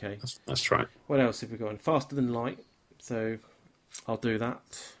thing? Okay, that's right. What else have we got? Faster Than Light, so I'll do that.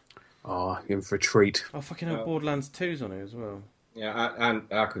 Oh, in for a treat. Oh, fucking hell, Borderlands 2's on it as well. Yeah,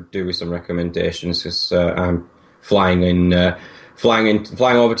 I could do with some recommendations, because I'm flying over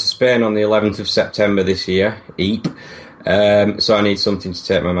to Spain on the 11th of September this year. Eep. So I need something to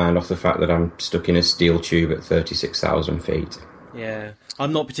take my mind off the fact that I'm stuck in a steel tube at 36,000 feet. Yeah,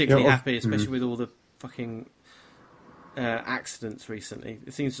 I'm not particularly happy, especially with all the fucking accidents recently.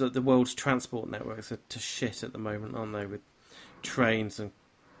 It seems that the world's transport networks are to shit at the moment, aren't they? With trains and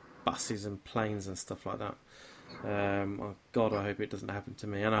buses and planes and stuff like that. Oh God, I hope it doesn't happen to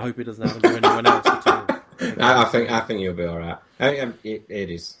me, and I hope it doesn't happen to anyone else at all. I think you'll be all right. It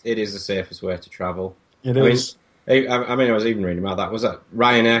is the safest way to travel. It is. I was even reading about that. Was that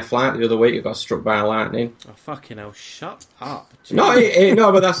Ryanair flight the other week? It got struck by lightning. Oh, fucking hell! Shut up. No,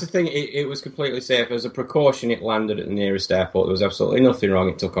 but that's the thing. It was completely safe. As a precaution, it landed at the nearest airport. There was absolutely nothing wrong.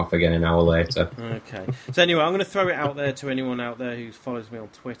 It took off again an hour later. Okay. So anyway, I'm going to throw it out there to anyone out there who follows me on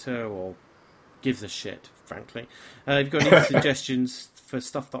Twitter or gives a shit, frankly. If you've got any suggestions for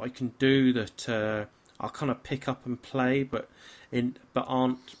stuff that I can do that I'll kind of pick up and play, but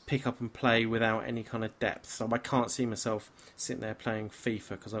aren't pick up and play without any kind of depth. So I can't see myself sitting there playing FIFA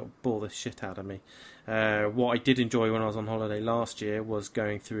because that would bore the shit out of me. What I did enjoy when I was on holiday last year was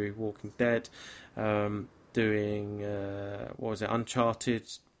going through Walking Dead, doing what was it, Uncharted.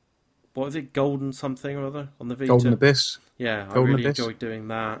 What was it, Golden something or other on the Vita? Golden Abyss. Yeah, I really enjoyed doing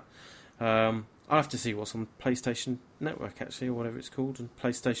that. I'll have to see what's on PlayStation Network, actually, or whatever it's called, and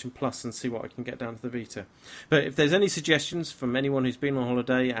PlayStation Plus, and see what I can get down to the Vita. But if there's any suggestions from anyone who's been on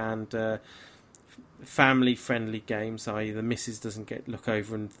holiday and family-friendly games, i.e. the missus doesn't look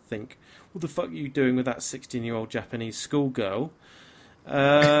over and think, what the fuck are you doing with that 16-year-old Japanese schoolgirl,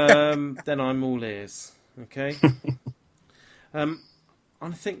 then I'm all ears. Okay? I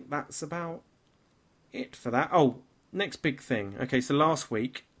think that's about it for that. Oh, next big thing. Okay, so last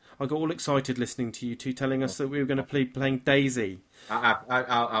week I got all excited listening to you two telling us that we were going to be playing Daisy.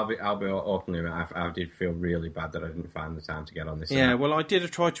 I'll be openly. I did feel really bad that I didn't find the time to get on this. Yeah, well, I did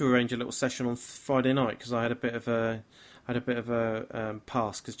try to arrange a little session on Friday night because I had a bit of a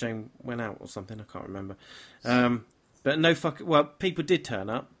pass because Jane went out or something. I can't remember. But no well, people did turn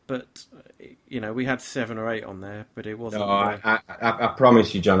up, but we had 7 or 8 on there, but it wasn't. No, I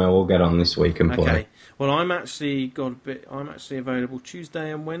promise you, John, I will get on this week and play. Okay. Well, I'm actually available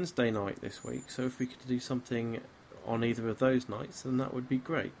Tuesday and Wednesday night this week, so if we could do something on either of those nights, then that would be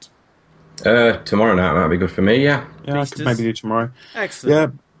great. Tomorrow night might be good for me. Yeah, I could maybe do tomorrow.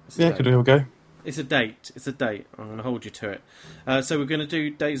 Excellent. Yeah, could we go? It's a date. I'm going to hold you to it. So we're going to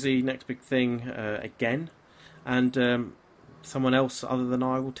do Daisy Next Big Thing again. And someone else other than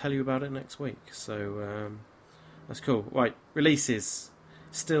I will tell you about it next week. So that's cool. Right, releases.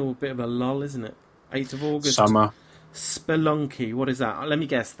 Still a bit of a lull, isn't it? 8th of August. Summer. Spelunky. What is that? Let me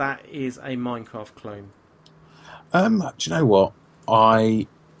guess. That is a Minecraft clone. Do you know what?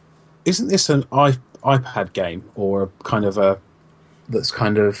 Isn't this an iPad game or a kind of that's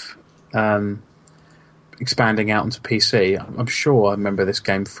kind of expanding out into PC? I'm sure I remember this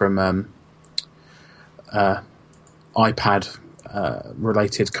game from iPad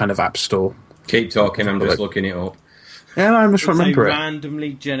related kind of app store. Keep talking. I'm just looking it up. Yeah, I'm just trying to remember a it.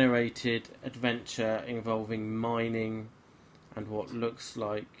 randomly generated adventure involving mining and what looks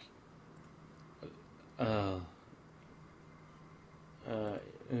like it's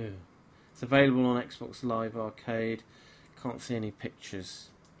available on Xbox Live Arcade. Can't see any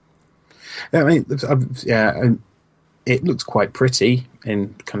pictures. Yeah, I mean, and it looks quite pretty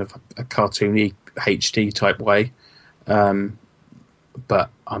in kind of a cartoony HD type way. But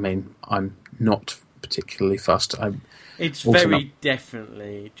I mean, I'm not particularly fussed. It's very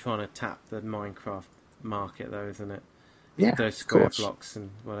definitely trying to tap the Minecraft market, though, isn't it? Yeah, those square blocks and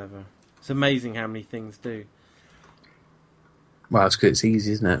whatever. It's amazing how many things do. Well, it's good. It's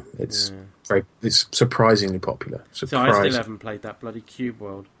easy, isn't it? It's it's surprisingly popular. So I still haven't played that bloody Cube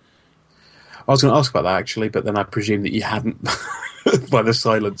World. I was going to ask about that actually, but then I presume that you hadn't by the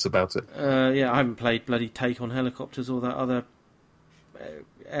silence about it. Yeah, I haven't played bloody Take on Helicopters or that other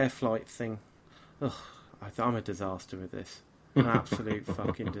air flight thing. Ugh, I'm a disaster with this. An absolute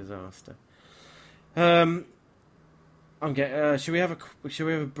fucking disaster. Should we have a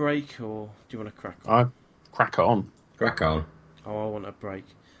break, or do you want to crack on? Crack on. Crack on. Oh, I want a break.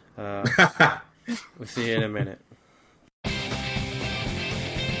 We'll see you in a minute.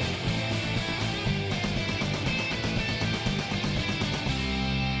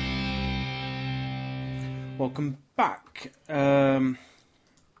 Welcome back. What are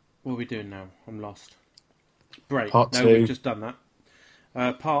we doing now? I'm lost. Break. Part 2. We've just done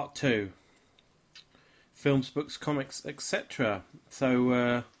that. Part 2. Films, books, comics, etc.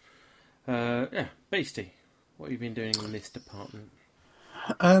 So, Beastie, what have you been doing in this department?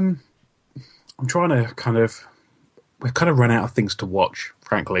 I'm trying to we've kind of run out of things to watch,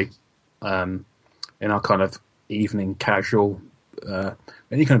 frankly, in our kind of evening casual. And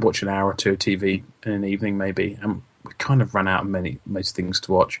you kind of watch an hour or two of TV in an evening, maybe, and we kind of run out of most things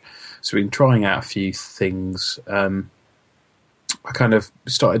to watch. So we've been trying out a few things. I kind of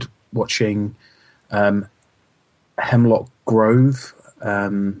started watching Hemlock Grove.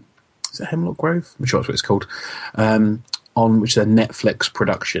 Is it Hemlock Grove? I'm sure that's what it's called. Which is a Netflix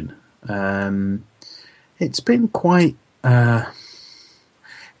production. It's been quite.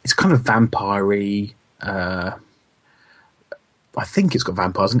 It's kind of vampire-y. I think it's got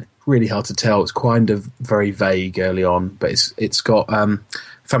vampires, and it's really hard to tell. It's kind of very vague early on, but it's got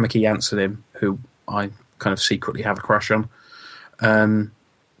Famke Janssen in, who I kind of secretly have a crush on.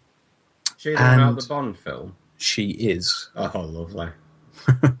 She about the Bond film? She is. Oh, lovely.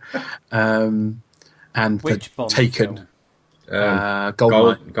 And which Bond Taken. film?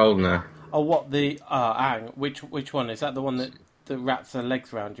 Goldeneye. Oh, what the? Which one is that? The one that wraps her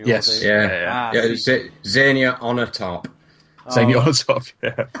legs around you? Yes. Xenia on a top. Xenia on top.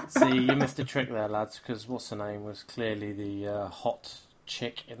 Yeah. See, you missed a trick there, lads. Because what's her name was clearly the hot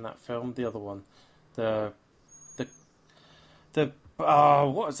chick in that film. The other one, what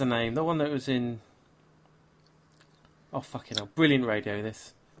was the name? The one that was in. Oh fucking hell! Brilliant radio.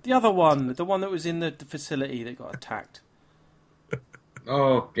 This. The other one, the one that was in the facility that got attacked.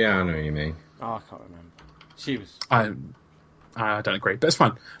 Oh yeah, I know what you mean. Oh, I can't remember. She was. I don't agree, but it's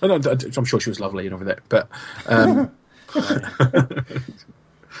fine. I'm sure she was lovely and everything. But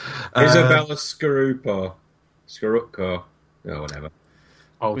Isabella Scorupco, no, whatever.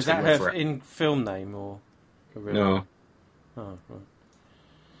 Was that her in film name or? No. Oh, right.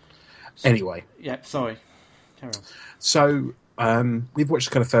 Anyway. Yeah, sorry. Carry on. So we've watched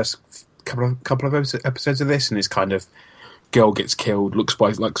the kind of first couple of episodes of this, and it's kind of girl gets killed, looks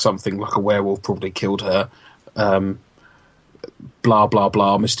like something like a werewolf probably killed her. Blah blah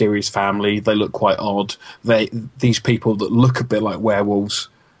blah. Mysterious family. They look quite odd. These people that look a bit like werewolves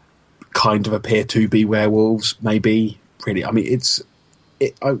kind of appear to be werewolves. Maybe really. I mean,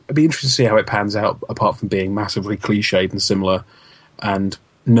 I'd be interested to see how it pans out. Apart from being massively cliched and similar, and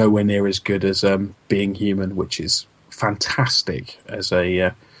nowhere near as good as Being Human, which is fantastic as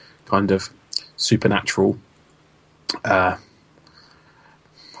a kind of supernatural. I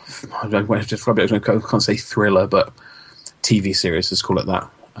don't know how to describe it. I can't say thriller, but TV series, let's call it that.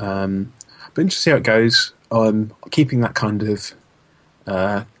 But interesting to see how it goes. Keeping that kind of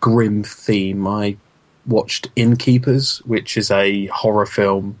grim theme, I watched Innkeepers, which is a horror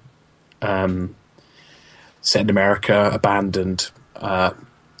film set in America, abandoned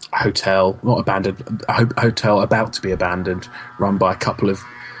hotel, not abandoned, a hotel about to be abandoned, run by a couple of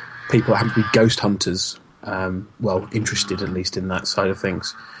people that happen to be ghost hunters, interested at least in that side of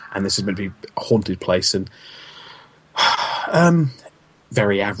things. And this is meant to be a haunted place, and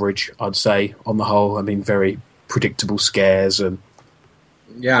very average, I'd say, on the whole. I mean, very predictable scares. And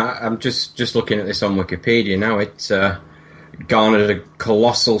yeah, I'm just looking at this on Wikipedia now. It's garnered a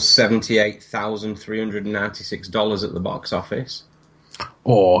colossal $78,396 at the box office.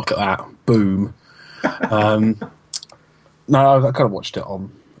 Oh, look at that! Boom. No, I kind of watched it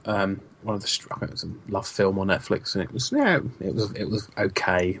on one of the. I think it was a Love Film on Netflix, and it was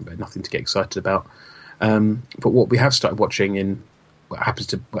okay, but nothing to get excited about. But what we have started watching in what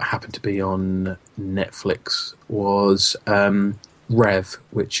happened to be on Netflix was Rev,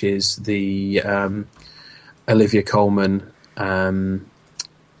 which is the Olivia Colman and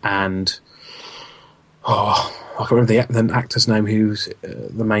I can't remember the actor's name, who's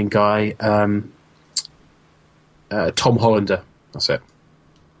the main guy. Tom Hollander, that's it.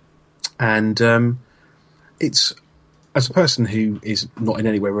 And it's, as a person who is not in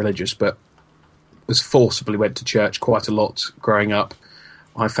any way religious, but was forcibly went to church quite a lot growing up,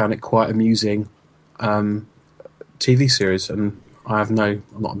 I found it quite amusing TV series. And I'm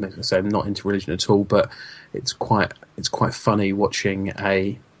not into religion at all, but it's quite funny watching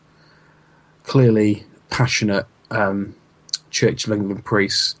a clearly passionate Church of England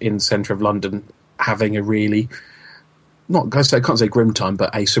priest in the centre of London having a really, I can't say grim time,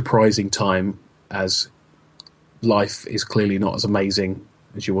 but a surprising time, as life is clearly not as amazing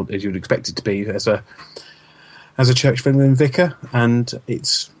as you would expect it to be as a Church of England vicar. And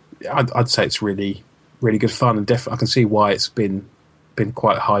I'd say it's really, really good fun, and definitely I can see why it's been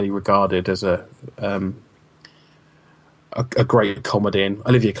quite highly regarded as a great comedy. And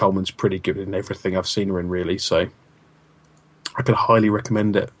Olivia Colman's pretty good in everything I've seen her in, really. So I could highly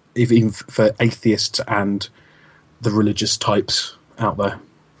recommend it, even for atheists and the religious types out there.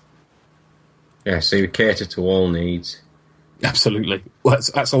 Yeah, so you cater to all needs. Absolutely. Well,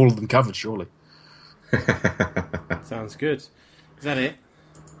 that's all of them covered, surely. Sounds good. Is that it?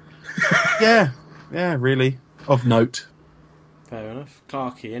 Yeah, really. Of note. Fair enough.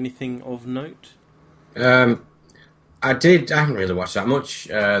 Clarky, anything of note? I haven't really watched that much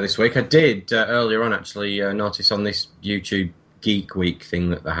this week. I did earlier on actually notice on this YouTube Geek Week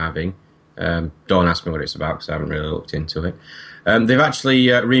thing that they're having. Don't ask me what it's about because I haven't really looked into it. They've actually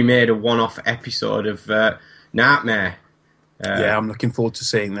remade a one-off episode of Nightmare. Yeah, I'm looking forward to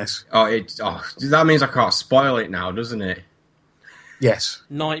seeing this. That means I can't spoil it now, doesn't it? Yes.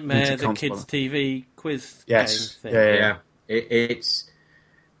 Nightmare, the kids' TV quiz game thing. Yeah. It's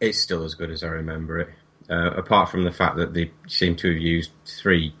still as good as I remember it. Apart from the fact that they seem to have used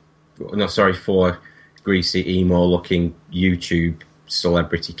 4 greasy emo-looking YouTube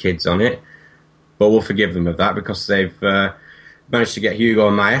celebrity kids on it. But we'll forgive them of that because they've managed to get Hugo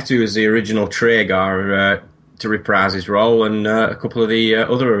Maet, who was the original Traegar, to reprise his role, and a couple of the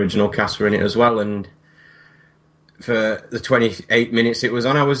other original cast were in it as well. And for the 28 minutes it was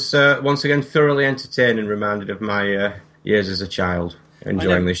on, I was once again thoroughly entertained and reminded of my years as a child,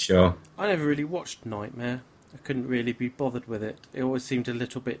 enjoying this show. I never really watched Nightmare. I couldn't really be bothered with it. It always seemed a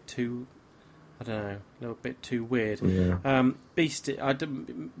little bit too, I don't know, a little bit too weird. Yeah. Beast,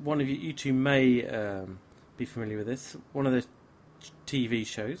 one of you two may be familiar with this. One of the TV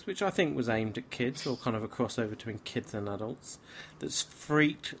shows, which I think was aimed at kids, or kind of a crossover between kids and adults, that's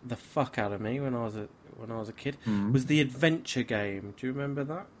freaked the fuck out of me when I was a kid, was The Adventure Game. Do you remember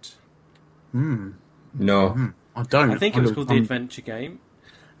that? No. I don't. I think it was called The Adventure Game,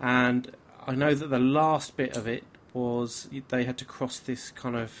 and I know that the last bit of it was they had to cross this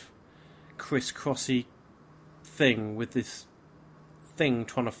kind of crisscrossy thing with this thing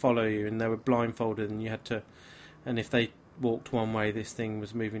trying to follow you, and they were blindfolded, and you had to, and if they walked one way, this thing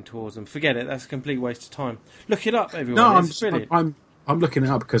was moving towards them. Forget it. That's a complete waste of time. Look it up, everyone. No, it's brilliant. I'm looking it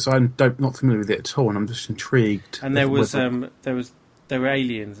up because I'm not familiar with it at all, and I'm just intrigued. And there were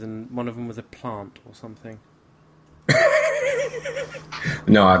aliens, and one of them was a plant or something.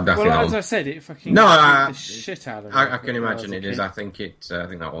 No, I've nothing. Well, as I said, it fucking the shit out of me. I can imagine it is. I think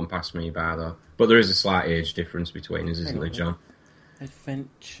that one passed me by though. But there is a slight age difference between us, isn't there, John?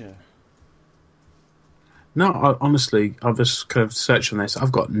 Adventure. No, honestly, I've just kind of searched on this.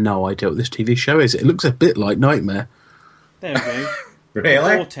 I've got no idea what this TV show is. It looks a bit like Nightmare. There we go.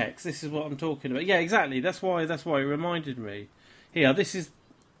 Really? Vortex. This is what I'm talking about. Yeah, exactly. That's why it reminded me. Here, this is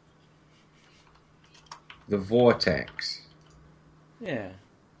The Vortex. Yeah.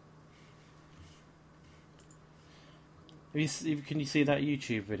 Can you see that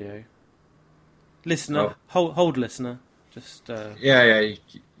YouTube video? Listener, hold listener. Just You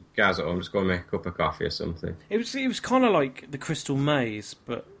guys at home, just go and make a cup of coffee or something. It was kind of like the Crystal Maze,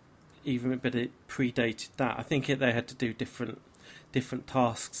 but it predated that. I think they had to do different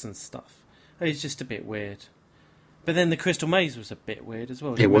tasks and stuff. It's just a bit weird. But then the Crystal Maze was a bit weird as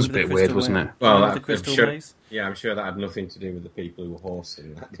well. It was a bit weird, wasn't it? Well, the Crystal Maze? Yeah, I'm sure that had nothing to do with the people who were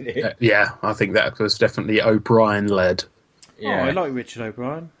hosting that, did it? Yeah, I think that was definitely O'Brien-led. Yeah. Oh, I like Richard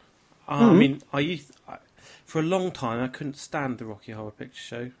O'Brien. I mean, for a long time, I couldn't stand the Rocky Horror Picture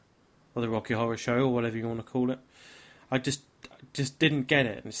Show, or the Rocky Horror Show, or whatever you want to call it. I just didn't get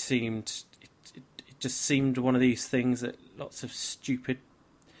it, and it just seemed one of these things that lots of stupid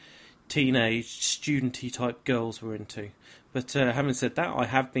teenage, studenty type girls were into. But having said that, I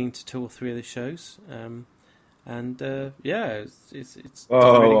have been to 2 or 3 of the shows, and it's really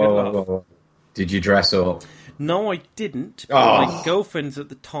good laugh. Did you dress up? No, I didn't. But my girlfriend's at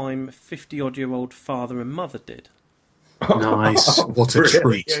the time 50-odd-year-old father and mother did. Nice. What a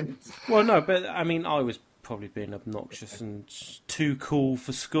treat. Well, no, but I mean, I was probably being obnoxious and too cool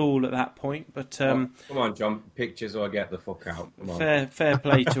for school at that point. But come on, John, pictures or get the fuck out. Come on. Fair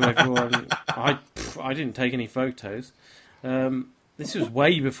play to everyone. I didn't take any photos. This was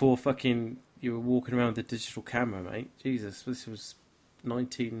way before fucking you were walking around with a digital camera, mate. Jesus, this was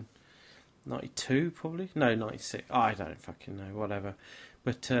 1992, probably? No, 96. I don't fucking know, whatever.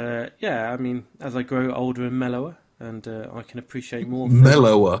 But, I mean, as I grow older and mellower, and I can appreciate more things.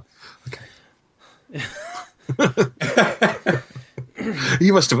 Mellower? Okay.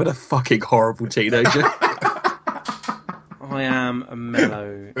 You must have been a fucking horrible teenager. I am a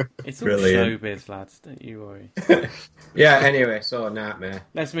mellow. It's all showbiz, lads. Don't you worry. Yeah. Anyway, so Nightmare.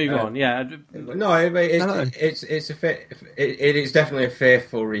 Let's move on. Yeah. No, it's it is definitely a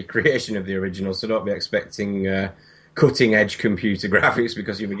faithful recreation of the original. So don't be expecting cutting edge computer graphics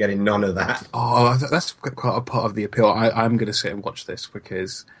because you'll be getting none of that. Oh, that's quite a part of the appeal. I'm going to sit and watch this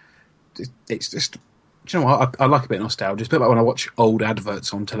because it's just. Do you know what? I like a bit of nostalgia. It's a bit like when I watch old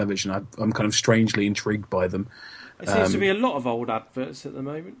adverts on television. I'm kind of strangely intrigued by them. There seems to be a lot of old adverts at the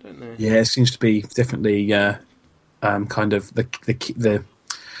moment, don't there? Yeah, it seems to be definitely kind of the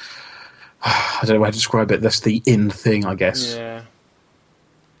I don't know how to describe it. That's the in thing, I guess. Yeah,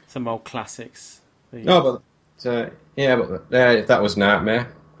 some old classics. No, but if that was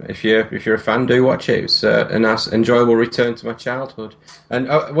Nightmare, if you're a fan, do watch it. It's a nice, enjoyable return to my childhood. And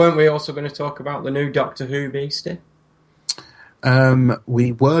weren't we also going to talk about the new Doctor Who beastie?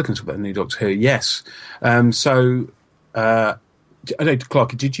 We were going to talk about the new Doctor Who, yes. I don't know,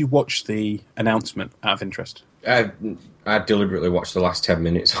 Clark, did you watch the announcement out of interest? I deliberately watched the last 10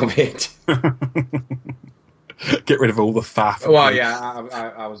 minutes of it. Get rid of all the faff. Well, yeah,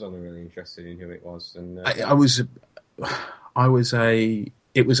 I was only really interested in who it was. And I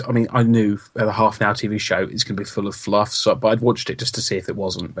knew the half an hour TV show is going to be full of fluff, but I'd watched it just to see if it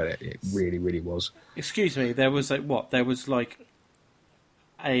wasn't, but it really, really was. Excuse me, there was There was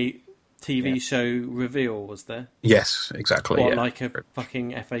a TV show reveal, was there? Yes, exactly. What, like a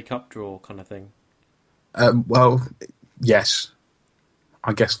fucking FA Cup draw kind of thing? Well, yes.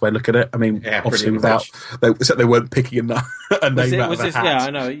 I guess if I look at it, I mean, obviously they weren't picking a name out of a hat. Yeah, I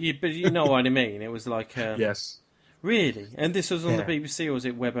know, but you know what I mean. It was like... yes. Really? And this was on the BBC, or was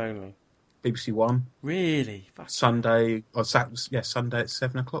it web only? BBC One. Really? Sunday, Sunday at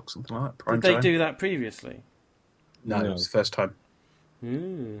 7 o'clock, something like that. Did they do that previously? No, it was the first time.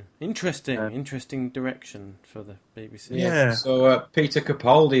 Interesting direction for the BBC. Yeah. So Peter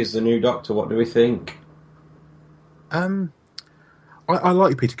Capaldi is the new Doctor. What do we think? I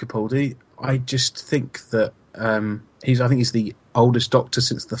like Peter Capaldi. I just think that he's the oldest Doctor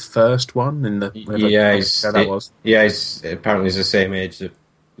since the first one. He's apparently he's the same age that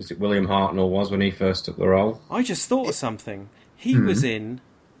William Hartnell was when he first took the role. I just thought of something. He was in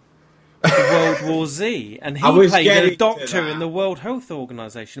World War Z, and he played the Doctor in the World Health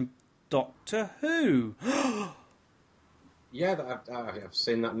Organization. Doctor Who. Yeah, I've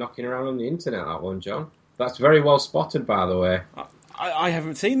seen that knocking around on the internet, that one, John. That's very well spotted, by the way. I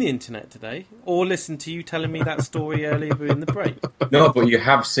haven't seen the internet today, or listened to you telling me that story earlier in the break. No, but you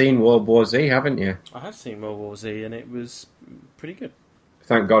have seen World War Z, haven't you? I have seen World War Z, and it was pretty good.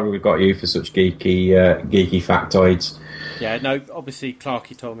 Thank God we've got you for such geeky factoids. Yeah, no, obviously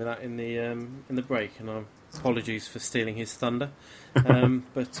Clarky told me that in the break, and apologies for stealing his thunder. But I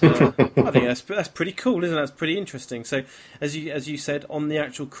think that's pretty cool, isn't it? That's pretty interesting. So, as you said, on the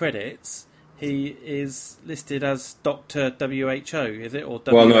actual credits, he is listed as Dr. WHO, is it? Or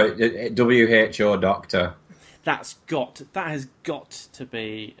Well, no, WHO Doctor. That has got to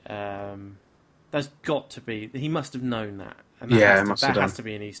be. He must have known that. And that has to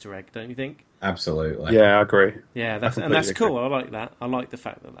be an Easter egg, don't you think? Absolutely. Yeah, I agree. Yeah, that's cool. I like that. I like the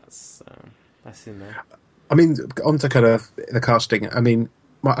fact that that's in there. I mean, on to kind of the casting. I mean,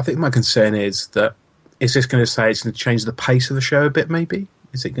 I think my concern is that is this going to say it's going to change the pace of the show a bit? Maybe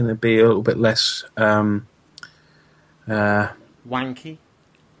is it going to be a little bit less wanky?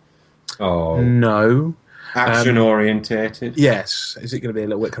 Oh no, action orientated. Yes, is it going to be a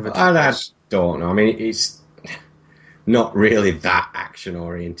little bit kind of? I don't know. I mean, it's not really that action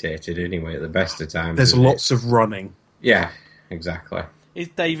orientated anyway. At the best of times, there's lots of running. Yeah, exactly. Is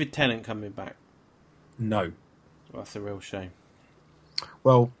David Tennant coming back? No. Well, that's a real shame.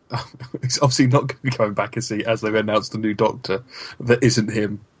 Well, he's obviously not going to be coming back as they've announced a new Doctor that isn't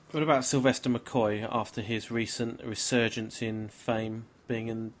him. What about Sylvester McCoy after his recent resurgence in fame being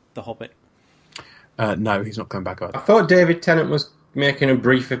in The Hobbit? No, he's not coming back either. I thought David Tennant was making a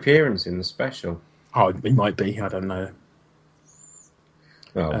brief appearance in the special. Oh, he might be. I don't know.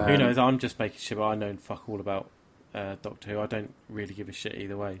 Oh. Who knows? I'm just making sure, but I know fuck all about Doctor Who. I don't really give a shit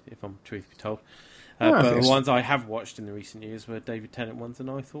either way, if I'm truth be told. But the ones I have watched in the recent years were David Tennant ones, and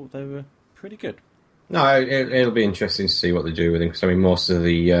I thought they were pretty good. No, it'll be interesting to see what they do with him, because I mean, most of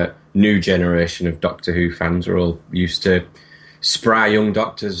the new generation of Doctor Who fans are all used to spry young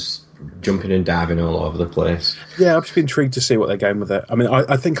doctors jumping and diving all over the place. Yeah, I've just been intrigued to see what they're going with it. I mean,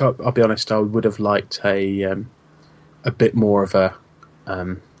 I think I'll be honest, I would have liked a bit more of a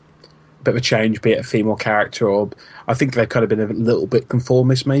bit of a change, be it a female character, or I think they've kind of been a little bit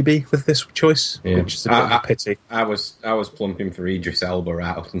conformist maybe with this choice, which is a bit of a pity. I was plumping for Idris Elba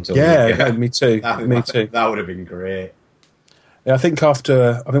out until me too. Me too. That would have been great. Yeah, I think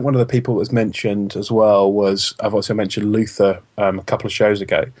one of the people that was mentioned as well was, I've also mentioned Luther a couple of shows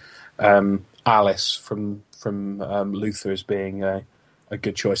ago. Alice from Luther as being a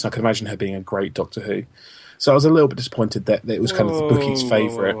good choice. And I can imagine her being a great Doctor Who. So I was a little bit disappointed that it was kind of the bookie's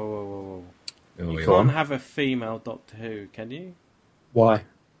favourite. You can't have a female Doctor Who, can you? Why?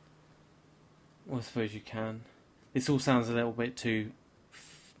 Well, I suppose you can. This all sounds a little bit too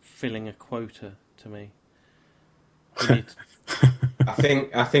filling a quota to me. I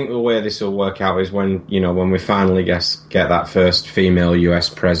think the way this will work out is when we finally get that first female US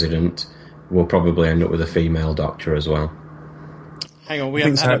president, we'll probably end up with a female Doctor as well. Hang on, we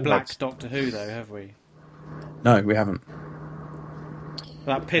haven't had a black Doctor Who though, have we? No, we haven't.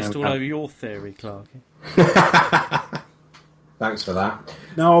 That pissed all over your theory, Clark. Thanks for that.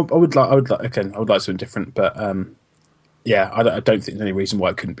 No, I would like something different, but yeah, I don't think there's any reason why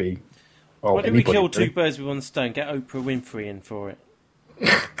it couldn't be. Why didn't we kill two birds with one stone? Get Oprah Winfrey in for it.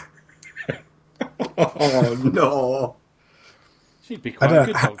 Oh no! She'd be quite a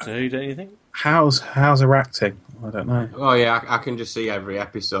good Doctor Who, don't you think? How's her acting? I don't know. Oh yeah, I can just see every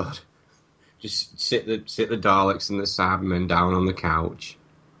episode. Just sit the Daleks and the Cybermen down on the couch.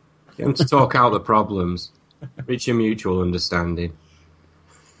 Get them to talk out the problems. Reach a mutual understanding.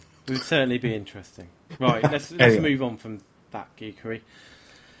 It would certainly be interesting. Right, let's move on from that geekery.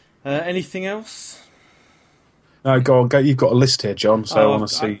 Anything else? No, go on. You've got a list here, John, so I want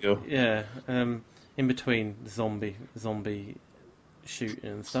to see your... Yeah, in between the zombie shooting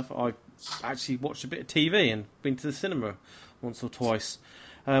and stuff, I've actually watched a bit of TV and been to the cinema once or twice.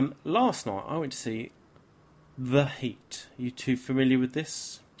 Last night, I went to see The Heat. Are you two familiar with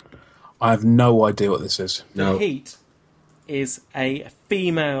this? I have no idea what this is. The Heat is a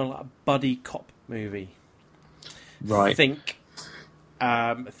female buddy cop movie. Right. Think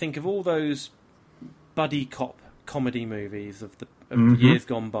of all those buddy cop comedy movies of years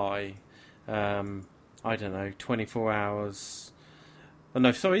gone by. I don't know, 24 Hours. Oh,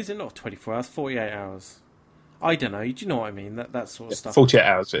 no, sorry, is it not 24 Hours? 48 Hours. I don't know. Do you know what I mean? That sort of stuff. 48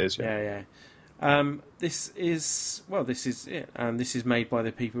 Hours it is, yeah. This is it. And this is made by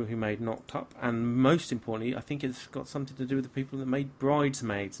the people who made Knocked Up. And most importantly, I think it's got something to do with the people that made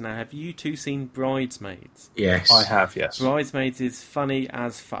Bridesmaids. Now, have you two seen Bridesmaids? Yes. I have, yes. Bridesmaids is funny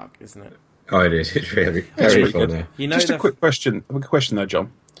as fuck, isn't it? Oh, it is. It's really very funny. You know, just a quick question though,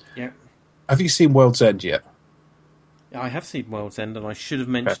 John. Yeah. Have you seen World's End yet? I have seen World's End, and I should have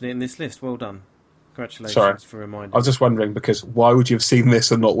mentioned it in this list. Well done. Congratulations. Sorry. For reminding. I was just wondering, because why would you have seen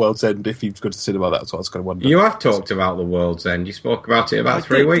this and not World's End if you've gone to cinema? That's what I was going to wonder. You have talked about the World's End. You spoke about it about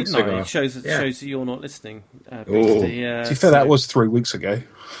 3 weeks ago. It shows that you're not listening. To be fair, that was 3 weeks ago.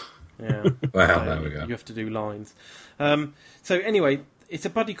 Yeah. Well, there we go. You have to do lines. So anyway, it's a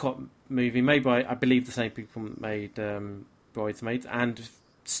buddy cop movie made by, I believe, the same people that made Bridesmaids, and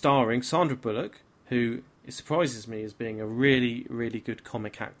starring Sandra Bullock, who surprises me as being a really, really good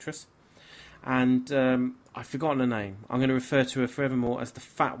comic actress. and I've forgotten her name. I'm going to refer to her forevermore as the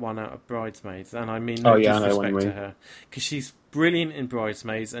fat one out of Bridesmaids, and I mean no disrespect to her, because she's brilliant in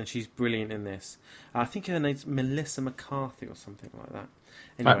Bridesmaids and she's brilliant in this. I think her name's Melissa McCarthy or something like that.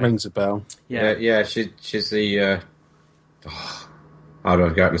 Anyway, that rings a bell. Yeah. She's the. How do I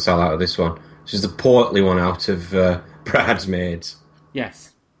get myself out of this one? She's the portly one out of Bridesmaids.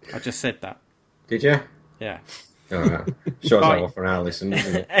 Yes, I just said that. Did you? Yeah. All right. Shows that off for our listen,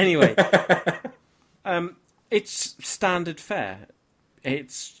 doesn't it? Anyway, it's standard fare.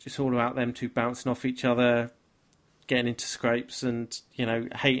 It's all about them two bouncing off each other, getting into scrapes, and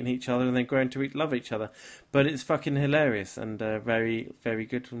hating each other, and then growing to love each other. But it's fucking hilarious and very, very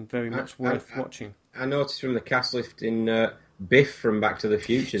good and very much worth watching. I noticed from the cast list in Biff from Back to the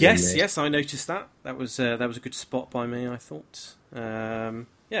Future. Yes, I noticed that. That was a good spot by me, I thought.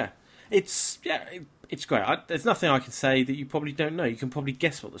 It's great. There's nothing I can say that you probably don't know. You can probably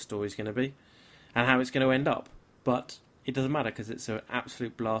guess what the story's going to be and how it's going to end up, but it doesn't matter because it's an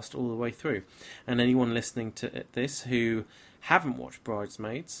absolute blast all the way through. And anyone listening to this who haven't watched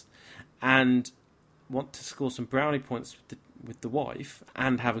Bridesmaids and want to score some brownie points with the wife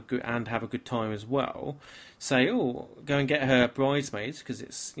and have a good time as well, say, go and get her Bridesmaids because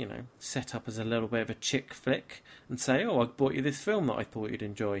it's set up as a little bit of a chick flick, and say, I bought you this film that I thought you'd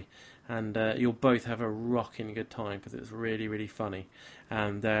enjoy, and you'll both have a rocking good time because it's really, really funny.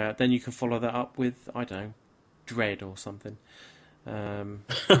 And then you can follow that up with, I don't know, Dread or something.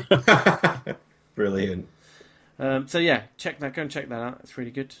 Brilliant. So yeah, go and check that out. It's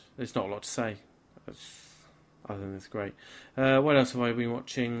really good. There's not a lot to say. Other than it's great. What else have I been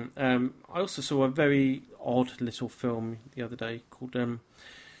watching? I also saw a very odd little film the other day called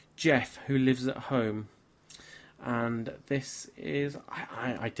Jeff, Who Lives at Home. And this is,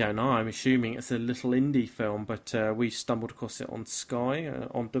 I don't know, I'm assuming it's a little indie film, but we stumbled across it on Sky,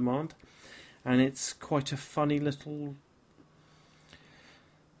 on demand. And it's quite a funny little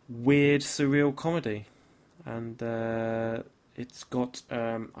weird, surreal comedy. And it's got,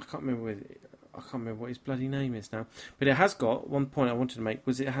 I can't remember what his bloody name is now. But it has got, one point I wanted to make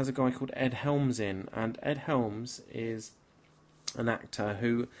was it has a guy called Ed Helms in. And Ed Helms is an actor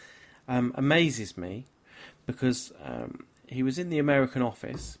who amazes me because he was in The American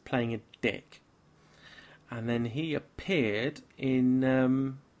Office playing a dick. And then he appeared in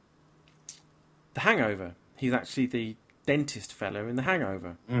The Hangover. He's actually the dentist fellow in The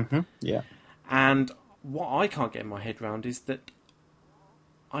Hangover. Mm-hmm. Yeah. And what I can't get in my head around is that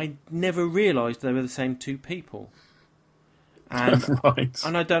I never realised they were the same two people, and right.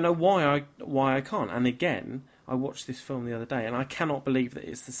 And I don't know why I can't. And again, I watched this film the other day, and I cannot believe that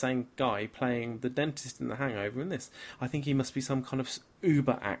it's the same guy playing the dentist in The Hangover in this. I think he must be some kind of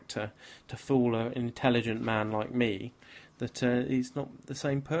uber actor to fool an intelligent man like me that he's not the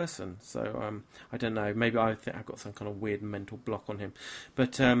same person. So I don't know. Maybe I think I've got some kind of weird mental block on him.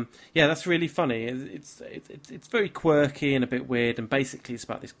 But yeah, that's really funny. It's very quirky and a bit weird. And basically, it's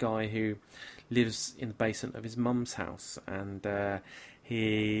about this guy who lives in the basement of his mum's house, and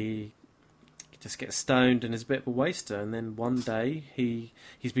he just gets stoned and is a bit of a waster. And then one day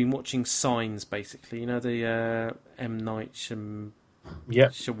he's been watching Signs, basically. The M. Night Shyamalan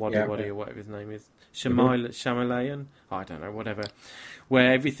or whatever his name is. Shyamalan, I don't know, whatever.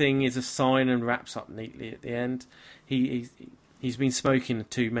 Where everything is a sign and wraps up neatly at the end. He's been smoking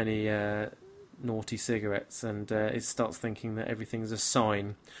too many naughty cigarettes, and he starts thinking that everything's a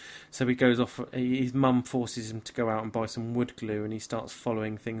sign. So he goes off. His mum forces him to go out and buy some wood glue, and he starts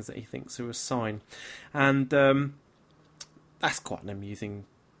following things that he thinks are a sign. And that's quite an amusing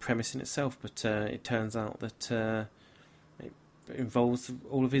premise in itself. But it turns out that it involves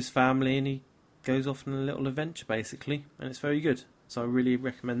all of his family, and he goes off on a little adventure, basically, and it's very good. So I really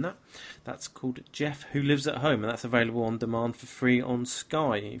recommend that. That's called Jeff, Who Lives at Home, and that's available on demand for free on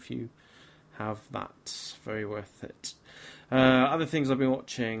Sky if you have that. Very worth it. Other things I've been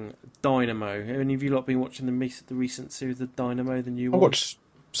watching, Dynamo. Any of you lot been watching the recent series of Dynamo, the new one? I watched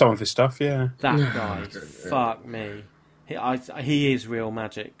some of his stuff, yeah. That guy, fuck me. He is real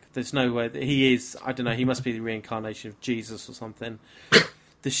magic. There's no way that he is, I don't know, he must be the reincarnation of Jesus or something.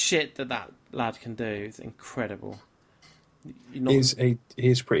 The shit that lad can do is incredible. He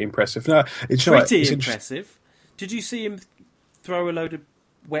is pretty impressive. No, it's pretty impressive. Did you see him throw a load of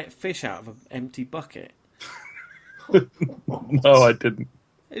wet fish out of an empty bucket? No, I didn't.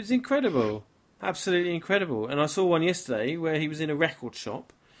 It was incredible. Absolutely incredible. And I saw one yesterday where he was in a record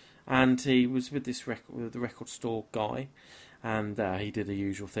shop and he was with the record store guy. And he did the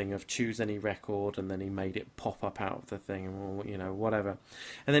usual thing of choose any record, and then he made it pop up out of the thing, or whatever.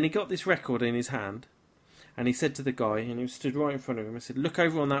 And then he got this record in his hand, and he said to the guy, and he stood right in front of him, and said, "Look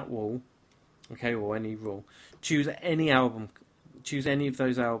over on that wall, okay, or any rule. Choose any album. Choose any of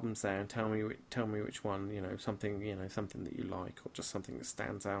those albums there, and tell me which one. Something that you like, or just something that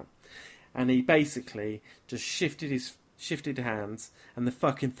stands out. And he basically just shifted hands, and the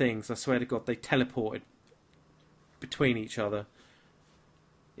fucking things, I swear to God, they teleported between each other.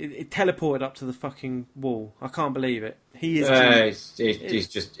 It teleported up to the fucking wall. I can't believe it. He is.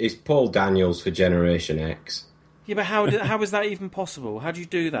 It's Paul Daniels for Generation X. Yeah, but how is that even possible? How do you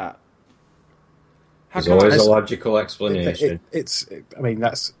do that? There's always a logical explanation.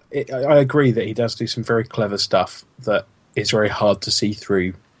 I agree that he does do some very clever stuff that is very hard to see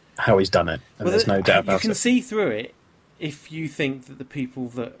through how he's done it, and there's no doubt about it. You can see through it if you think that the people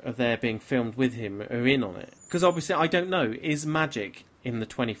that are there being filmed with him are in on it. Because obviously, I don't know, is magic in the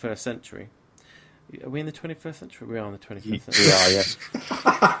 21st century? Are we in the 21st century? We are in the 21st century. We are, yes.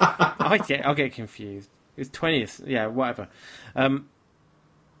 I'll get confused. It's 20th, yeah, whatever.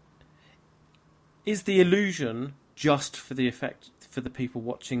 Is the illusion just for the effect for the people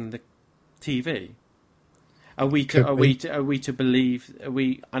watching the TV? Are we to believe?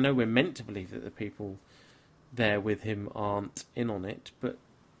 I know we're meant to believe that the people there with him aren't in on it, but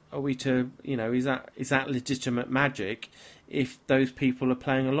are we to? Is that legitimate magic if those people are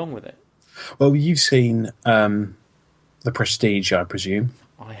playing along with it? Well, you've seen The Prestige, I presume.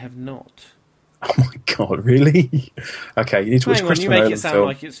 I have not. Oh my God, really? Okay, it was Christopher you make Nolan it sound film.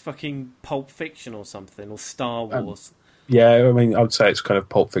 like it's fucking Pulp Fiction or something, or Star Wars. Yeah, I mean, I would say it's kind of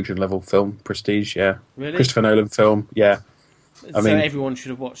Pulp Fiction level film, Prestige, yeah. Really? Christopher Nolan film, yeah. So everyone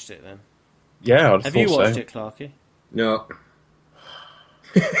should have watched it then? Yeah, have you watched it, Clarky? No.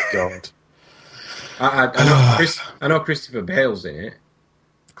 God. I know Christopher Bale's in it.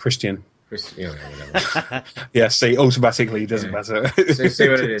 Christian. Whatever. Yeah, see, automatically it doesn't matter. See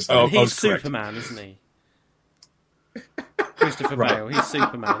what it is. He's Superman, isn't he? Christopher Bale, he's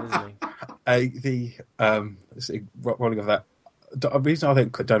Superman, isn't he? Rolling of that. The reason I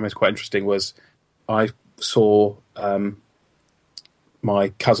think Dynamo is quite interesting was I saw my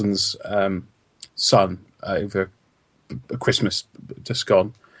cousin's son over Christmas just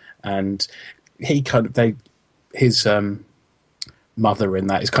gone, and he his mother in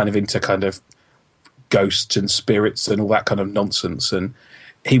that is kind of into kind of ghosts and spirits and all that kind of nonsense, and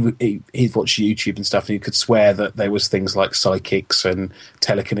he'd watch YouTube and stuff, and he could swear that there was things like psychics and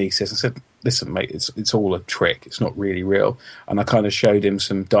telekinesis. I said, listen, mate, it's all a trick. It's not really real. And I kind of showed him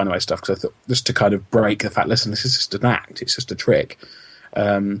some Dynamo stuff because I thought, just to kind of break the fact, listen, this is just an act. It's just a trick.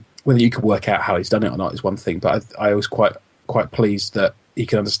 Whether you can work out how he's done it or not is one thing, but I was quite pleased that he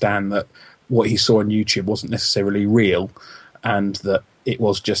could understand that what he saw on YouTube wasn't necessarily real, and that it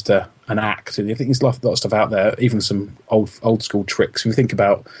was just an act. And I think there's a lot of stuff out there, even some old school tricks. When you think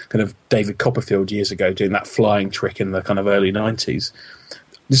about kind of David Copperfield years ago doing that flying trick in the kind of early 90s,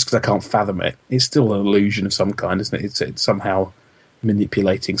 just because I can't fathom it, it's still an illusion of some kind, isn't it? It's somehow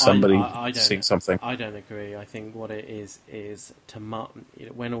manipulating somebody seeing something. I don't agree. I think what it is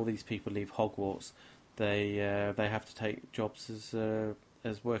when all these people leave Hogwarts, they have to take jobs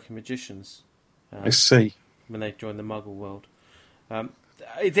as working magicians. I see. When they join the Muggle world.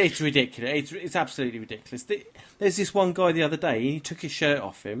 It's ridiculous. It's absolutely ridiculous. There's this one guy the other day, he took his shirt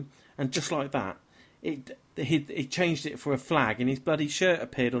off him, and just like that, he changed it for a flag, and his bloody shirt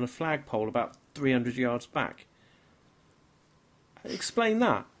appeared on a flagpole about 300 yards back. Explain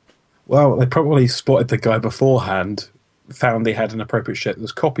that. Well, they probably spotted the guy beforehand, found he had an appropriate shirt that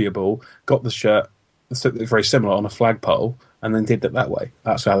was copyable, got the shirt very similar on a flagpole, and then did it that way.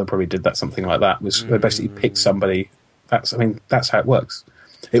 That's how they probably did that, something like that. They basically picked somebody. That's how it works.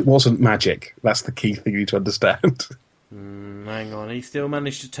 It wasn't magic. That's the key thing you need to understand. Hang on, he still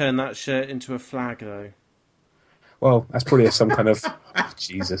managed to turn that shirt into a flag, though. Well, that's probably some kind of...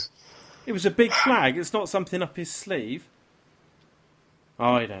 Jesus. It was a big flag. It's not something up his sleeve.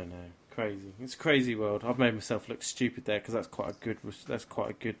 I don't know. Crazy. It's a crazy world. I've made myself look stupid there because that's quite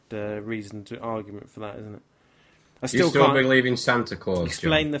a good reason to argument for that, isn't it? I still still can't believe in Santa Claus.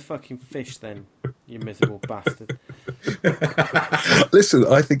 Explain John. the fucking fish, then, you miserable bastard. Listen,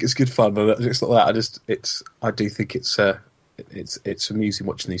 I think it's good fun, but it's not that. I do think it's amusing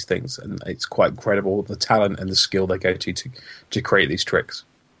watching these things, and it's quite incredible the talent and the skill they go to create these tricks.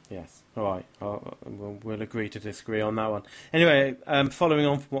 Yes. All right, we'll agree to disagree on that one. Anyway, following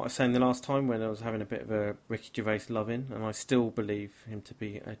on from what I was saying the last time when I was having a bit of a Ricky Gervais love-in, and I still believe him to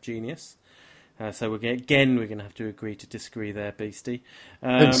be a genius. So we're going to have to agree to disagree there, Beastie.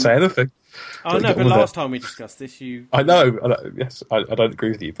 I didn't say anything. Oh, no, but last time we discussed this, I know. Yes, I don't agree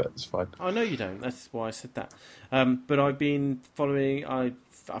with you, but it's fine. I know you don't. That's why I said that. But I've been following... I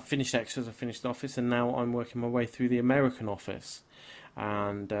finished Extras, I finished Office, and now I'm working my way through the American Office.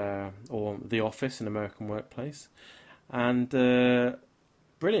 and or The Office, An American Workplace, and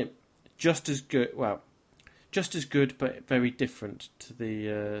brilliant. Just as good, but very different to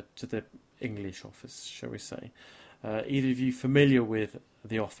the English Office, shall we say? Either of you familiar with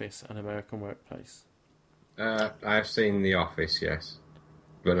The Office, An American Workplace? I've seen The Office, yes,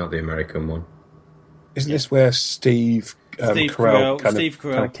 but not the American one. Isn't this where Steve Carell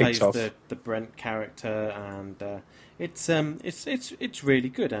plays off? the Brent character, and it's really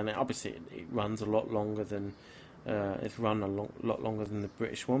good, and obviously it runs a lot longer than it's run a lot longer than the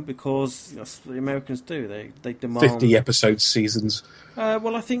British one, because that's what the Americans do. They demand 50 episode seasons.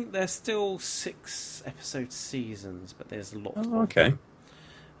 Well, I think there's still 6 episode seasons, but there's a lot. Okay.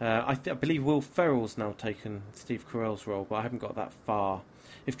 I believe Will Ferrell's now taken Steve Carell's role, but I haven't got that far.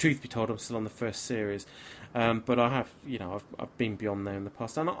 If truth be told, I'm still on the first series, but I have, I've been beyond there in the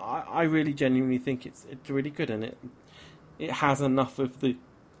past, and I really genuinely think it's really good, and it has enough of the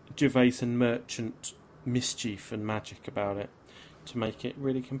Gervais and Merchant mischief and magic about it to make it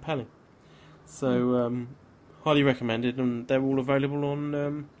really compelling. So highly recommended, and they're all available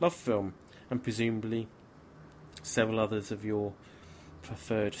on Love Film and presumably several others of your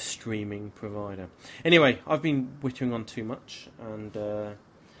preferred streaming provider. Anyway, I've been whittering on too much, and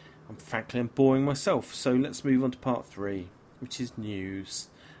I'm boring myself, so let's move on to part 3, which is news.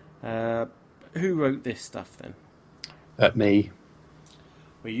 Who wrote this stuff then? Me.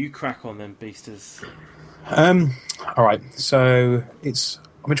 Well, you crack on then, Beasters. Alright, so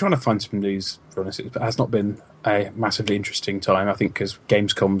I've been trying to find some news, for honest. It has not been a massively interesting time, I think, because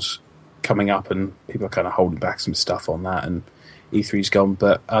Gamescom's coming up and people are kind of holding back some stuff on that, and E3's gone,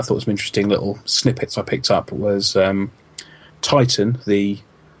 but I thought some interesting little snippets I picked up was Titan, the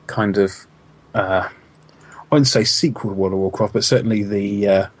kind of I wouldn't say sequel to World of Warcraft, but certainly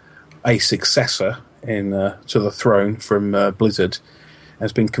a successor to the throne from Blizzard,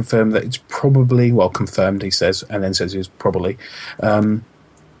 has been confirmed that it's probably, confirmed, he says, and then says it's probably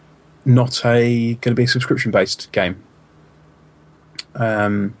not going to be a subscription-based game.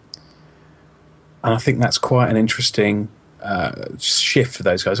 And I think that's quite an interesting shift for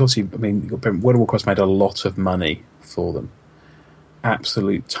those guys. Obviously, I mean, World of Warcraft's made a lot of money for them.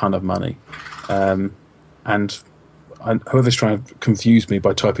 Absolute ton of money. And whoever's trying to confuse me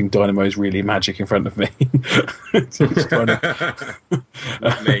by typing Dynamo is really magic in front of me.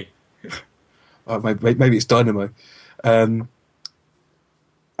 Not me. Maybe it's Dynamo. I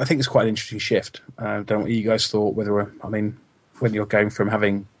think it's quite an interesting shift. I don't know what you guys thought. When you're going from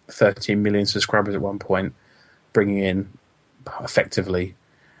having 13 million subscribers at one point, bringing in effectively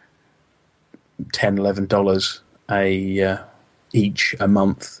 $10, $11 each a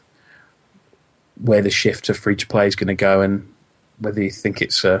month, where the shift to free-to-play is going to go, and whether you think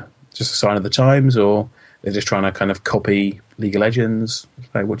it's just a sign of the times, or they're just trying to kind of copy League of Legends.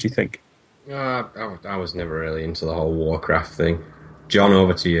 What do you think? I was never really into the whole Warcraft thing. John,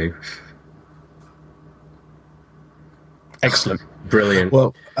 over to you. Excellent. Brilliant.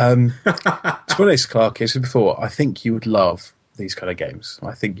 Well, to be honest, Clark, as I said before, I think you would love these kind of games.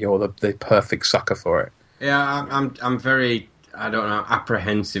 I think you're the perfect sucker for it. Yeah, I'm very,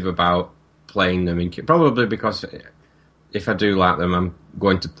 apprehensive about playing them, probably because if I do like them, I'm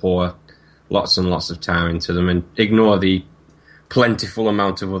going to pour lots and lots of time into them and ignore the plentiful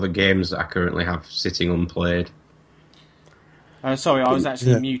amount of other games that I currently have sitting unplayed. Sorry, I was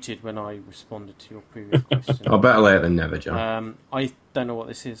actually muted when I responded to your previous question. Oh, better late than never, John. I don't know what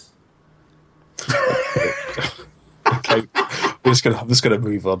this is. Okay, I'm just gonna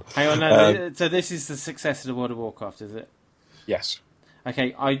move on. Hang on, no, so this is the successor to World of Warcraft, is it? Yes.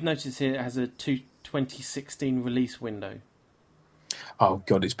 Okay, I noticed here it has a 2016 release window. Oh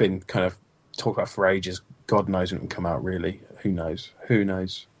God, it's been kind of talked about for ages. God knows when it will come out. Really, who knows?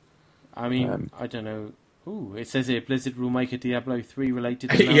 I mean, I don't know. Ooh, it says here Blizzard will make a Diablo 3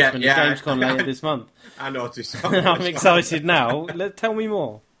 related announcement at Gamescom later this month. I noticed. I'm excited now. Tell me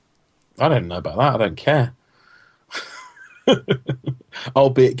more. I don't know about that. I don't care. I'll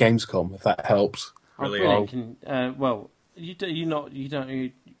be at Gamescom if that helps. Brilliant. Well, you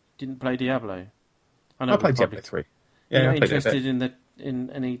didn't play Diablo. I played Diablo 3. You're not interested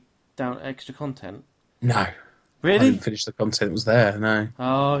in any extra content? No. Really? I didn't finish the content that was there, no.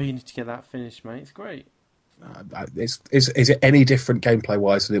 Oh, you need to get that finished, mate. It's great. Is it any different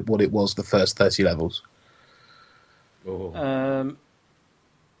gameplay-wise than what it was the first 30 levels? Oh.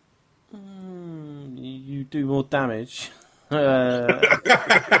 You do more damage.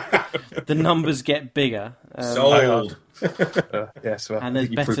 The numbers get bigger. Sold. Yes, well, and there's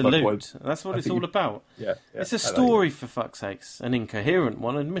better loot. That's what it's all about. Yeah, it's a story, for fuck's sakes. An incoherent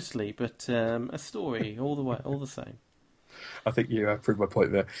one, admittedly, but a story all the same. I think you proved my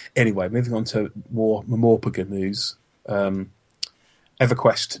point there. Anyway, moving on to more Mamorpaga news.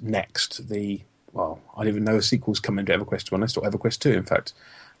 EverQuest Next, I don't even know a sequel's coming to EverQuest, to be honest, or EverQuest 2, in fact.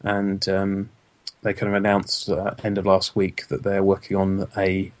 And they kind of announced end of last week that they're working on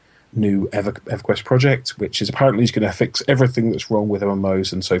a new EverQuest project, which is apparently going to fix everything that's wrong with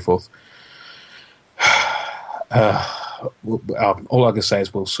MMOs and so forth. All I can say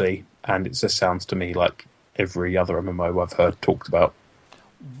is we'll see, and it just sounds to me like every other MMO I've heard talked about.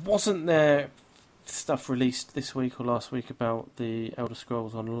 Wasn't there stuff released this week or last week about the Elder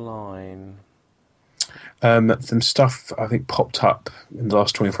Scrolls Online? Some stuff I think popped up in the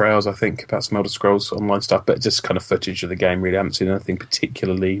last 24 hours, I think, about some Elder Scrolls Online stuff, but just kind of footage of the game, really. I haven't seen anything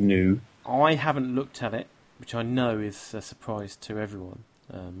particularly new. I haven't looked at it, which I know is a surprise to everyone,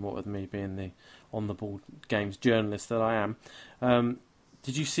 what with me being the on-the-ball games journalist that I am.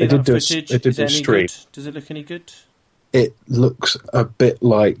 Did you see that footage? Is it any good? Does it look any good? It looks a bit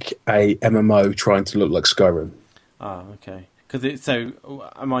like a MMO trying to look like Skyrim. Ah, okay. So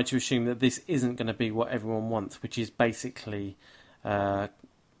am I to assume that this isn't going to be what everyone wants, which is basically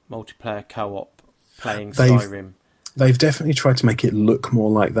multiplayer co-op playing Skyrim? They've definitely tried to make it look more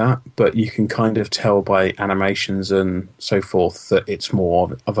like that, but you can kind of tell by animations and so forth that it's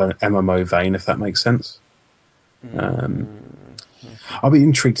more of an MMO vein, if that makes sense. I'll be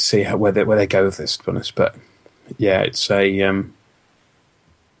intrigued to see where they go with this, to be honest. But yeah, it's a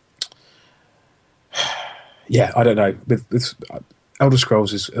I don't know. With Elder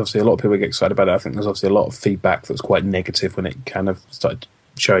Scrolls is obviously a lot of people get excited about it. I think there's obviously a lot of feedback that's quite negative when it kind of started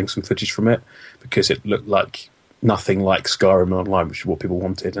showing some footage from it, because it looked like nothing like Skyrim Online, which is what people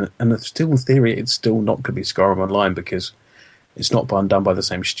wanted. And still, in theory, it's still not going to be Skyrim Online because it's not done by the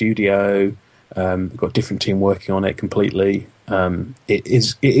same studio. We've got a different team working on it completely. It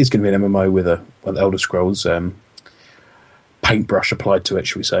is going to be an MMO with an Elder Scrolls paintbrush applied to it,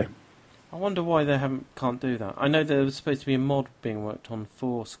 shall we say. I wonder why they can't do that. I know there was supposed to be a mod being worked on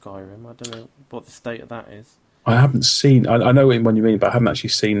for Skyrim. I don't know what the state of that is. I haven't seen... I know what you mean, but I haven't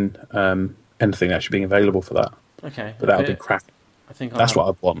actually seen anything actually being available for that. Okay. But that would be crap. That's what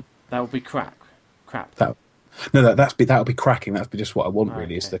I want. That would be crap. That would be cracking. That would be just what I want,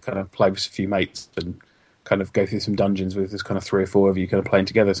 really, is to kind of play with a few mates and kind of go through some dungeons with this kind of 3 or 4 of you kind of playing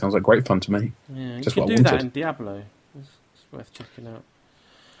together. Sounds like great fun to me. Yeah, just you can do that in Diablo. It's worth checking out.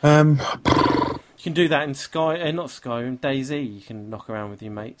 You can do that in not Skyrim, DayZ. You can knock around with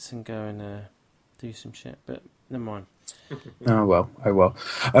your mates and go and do some shit, but never mind. Oh well.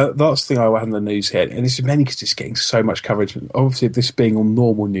 The last thing I had in the news here, and this is mainly because it's getting so much coverage. Obviously, this being on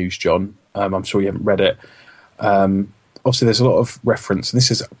normal news, John, I'm sure you haven't read it. Obviously, there's a lot of reference, and this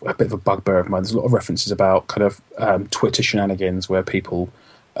is a bit of a bugbear of mine. There's a lot of references about kind of Twitter shenanigans where people,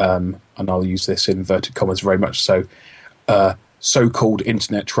 and I'll use this in inverted commas very much so, so-called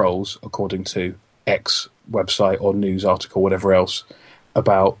internet trolls, according to X website or news article, whatever else,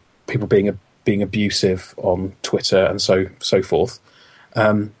 about people being abusive on Twitter and so forth.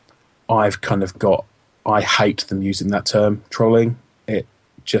 I hate them using that term, trolling. It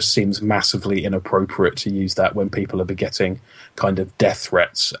just seems massively inappropriate to use that when people are getting kind of death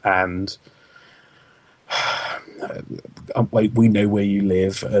threats and we know where you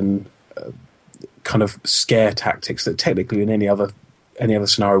live and kind of scare tactics that technically in any other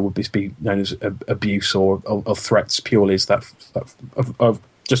scenario would be known as abuse or threats purely as that of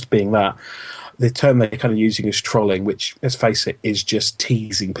just being that. The term they're kind of using is trolling, which, let's face it, is just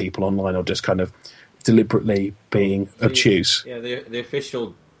teasing people online or just kind of deliberately being obtuse. Yeah, the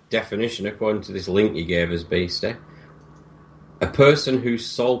official definition, according to this link you gave us, Beastie, a person whose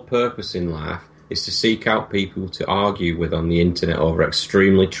sole purpose in life is to seek out people to argue with on the internet over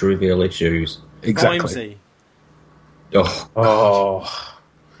extremely trivial issues. Exactly. Vimesy. Oh.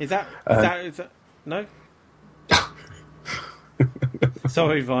 Is that no?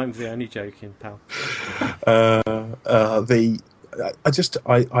 Sorry, Vimesy, only joking, pal. I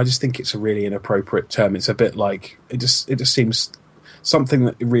just think it's a really inappropriate term. It's a bit like it just seems something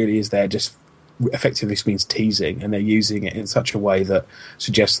that really is there just effectively means teasing, and they're using it in such a way that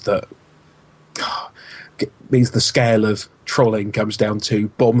suggests that means the scale of trolling comes down to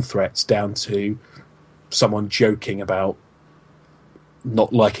bomb threats, down to someone joking about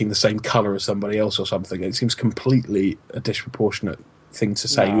not liking the same colour as somebody else or something. It seems completely a disproportionate thing to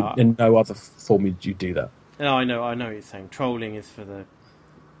say. In no other form would you do that. No, I know what you're saying. Trolling is for the...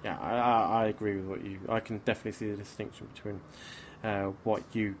 Yeah, I agree with what you... I can definitely see the distinction between what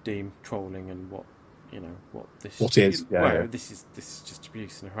you deem trolling and what this is. Yeah. This is just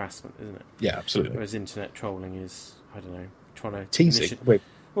abuse and harassment, isn't it? Yeah, absolutely. Whereas internet trolling is, I don't know, trying to... Teasing.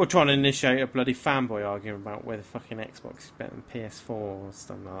 We're trying to initiate a bloody fanboy argument about whether fucking Xbox is better than PS4 or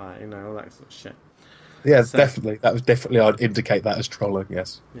something like that, all that sort of shit. Yeah, so, definitely. That was definitely, I'd indicate that as trolling,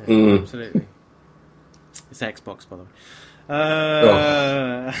 yes. Yeah, absolutely. It's Xbox, by the way.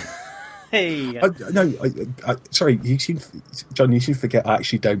 Hey. Sorry, John, you should forget I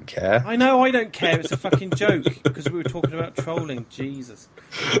actually don't care. I know I don't care. It's a fucking joke because we were talking about trolling. Jesus.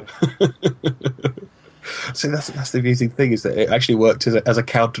 So that's the amusing thing, is that it actually worked as a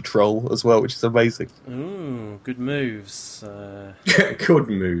counter troll as well, which is amazing. Ooh, good moves. Good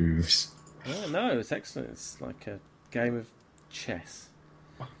moves. Oh, no, it's excellent. It's like a game of chess.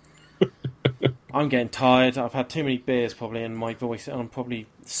 I'm getting tired. I've had too many beers probably, and my voice, I'm probably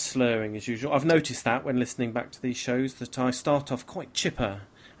slurring as usual. I've noticed that when listening back to these shows, that I start off quite chipper,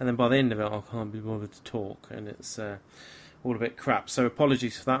 and then by the end of it I can't be bothered to talk, and it's all a bit crap. So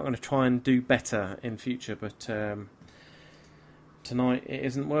apologies for that. I'm going to try and do better in future, but tonight it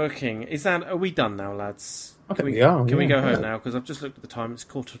isn't working. Are we done now, lads? I think we are. Can we go home now? Because I've just looked at the time. It's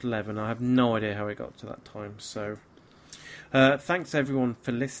 11:15. I have no idea how it got to that time. So thanks everyone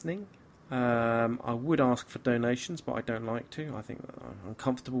for listening. I would ask for donations, but I don't like to. I think that I'm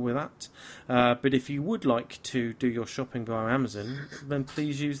comfortable with that. But if you would like to do your shopping via Amazon, then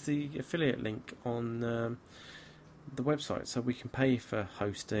please use the affiliate link on the website so we can pay for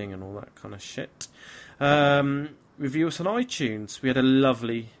hosting and all that kind of shit. Review us on iTunes. We had a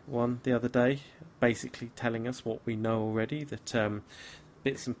lovely one the other day, basically telling us what we know already, that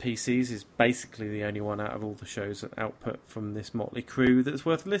Bits and PCs is basically the only one out of all the shows that output from this motley crew that's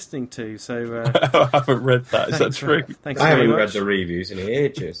worth listening to. So I haven't read that. Is that true? I haven't read the reviews in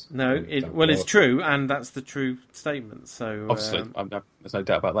ages. No, it's true, and that's the true statement. So obviously, there's no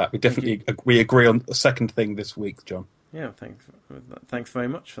doubt about that. We agree on the second thing this week, John. Yeah, thanks very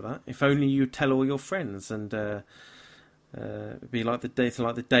much for that. If only you tell all your friends, and it'd be like the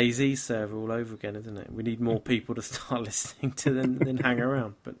DayZ server all over again, isn't it? We need more people to start listening to than hang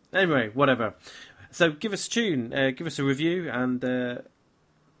around. But anyway, whatever. So give us a tune, give us a review, and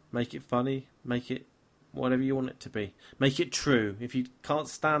make it funny, make it whatever you want it to be. Make it true. If you can't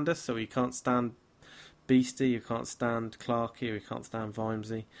stand us, or you can't stand Beastie, you can't stand Clarky, or you can't stand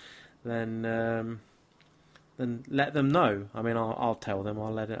Vimesy, then let them know. I mean, I'll tell them.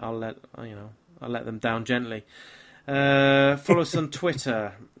 I'll let them down gently. Follow us on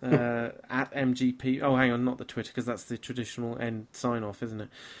Twitter at MGP. Oh, hang on, not the Twitter, because that's the traditional end sign off, isn't it?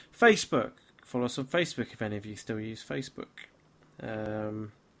 Facebook. Follow us on Facebook if any of you still use Facebook.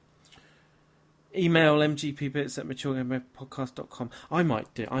 Email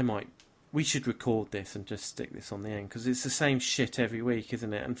mgpbits@maturegamepodcast.com. We should record this and just stick this on the end, because it's the same shit every week,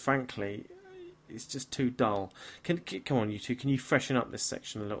 isn't it? And frankly, it's just too dull. Come on, you two. Can you freshen up this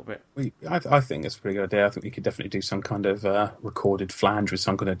section a little bit? I think it's a pretty good idea. I think we could definitely do some kind of recorded flange with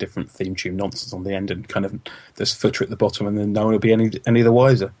some kind of different theme tune nonsense on the end, and kind of this footer at the bottom, and then no one will be any the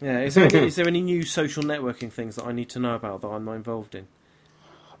wiser. Yeah. Is there any new social networking things that I need to know about that I'm not involved in?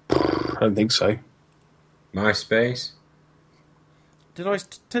 I don't think so. MySpace. Did I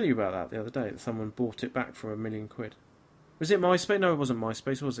tell you about that the other day? That someone bought it back for £1 million. Was it MySpace? No, it wasn't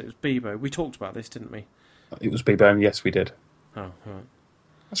MySpace, was it? It was Bebo. We talked about this, didn't we? It was Bebo, and yes, we did. Oh, right.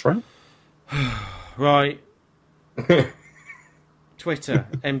 That's right. Right. Twitter,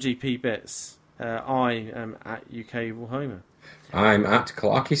 MGP Bits. I am at UK Evil Homer. I'm at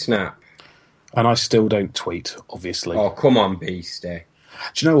Clarky Snap. And I still don't tweet, obviously. Oh, come on, Beastie.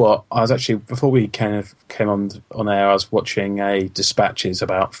 Do you know what? I was actually, before we came on air, I was watching a Dispatches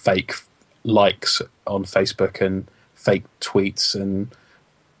about fake likes on Facebook and fake tweets and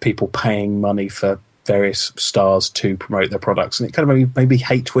people paying money for various stars to promote their products, and it kind of made me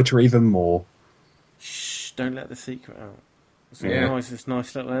hate Twitter even more. Shh! Don't let the secret out. It's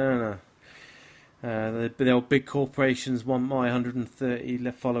nice little area. The old big corporations want my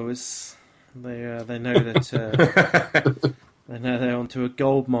 130 followers. They know that they know they're onto a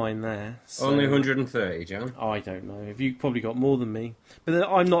gold mine there. So. Only 130, John? I don't know. You've probably got more than me. But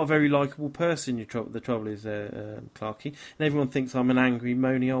I'm not a very likeable person, the trouble is, Clarky. And everyone thinks I'm an angry,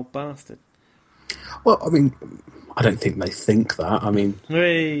 moany old bastard. Well, I mean, I don't think they think that. I mean...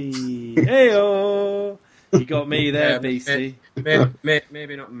 Hey-oh! You got me there, Beastie.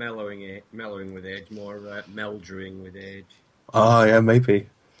 Maybe not mellowing with age, more meldering with age. Oh, yeah, maybe.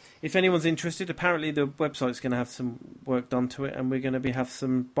 If anyone's interested, apparently the website's going to have some work done to it, and we're going to have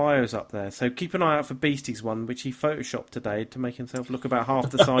some bios up there. So keep an eye out for Beastie's one, which he photoshopped today to make himself look about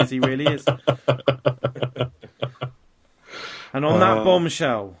half the size he really is. And on that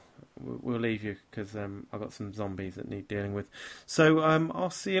bombshell, we'll leave you, because I've got some zombies that need dealing with. So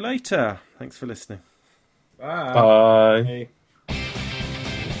I'll see you later. Thanks for listening. Bye. Bye.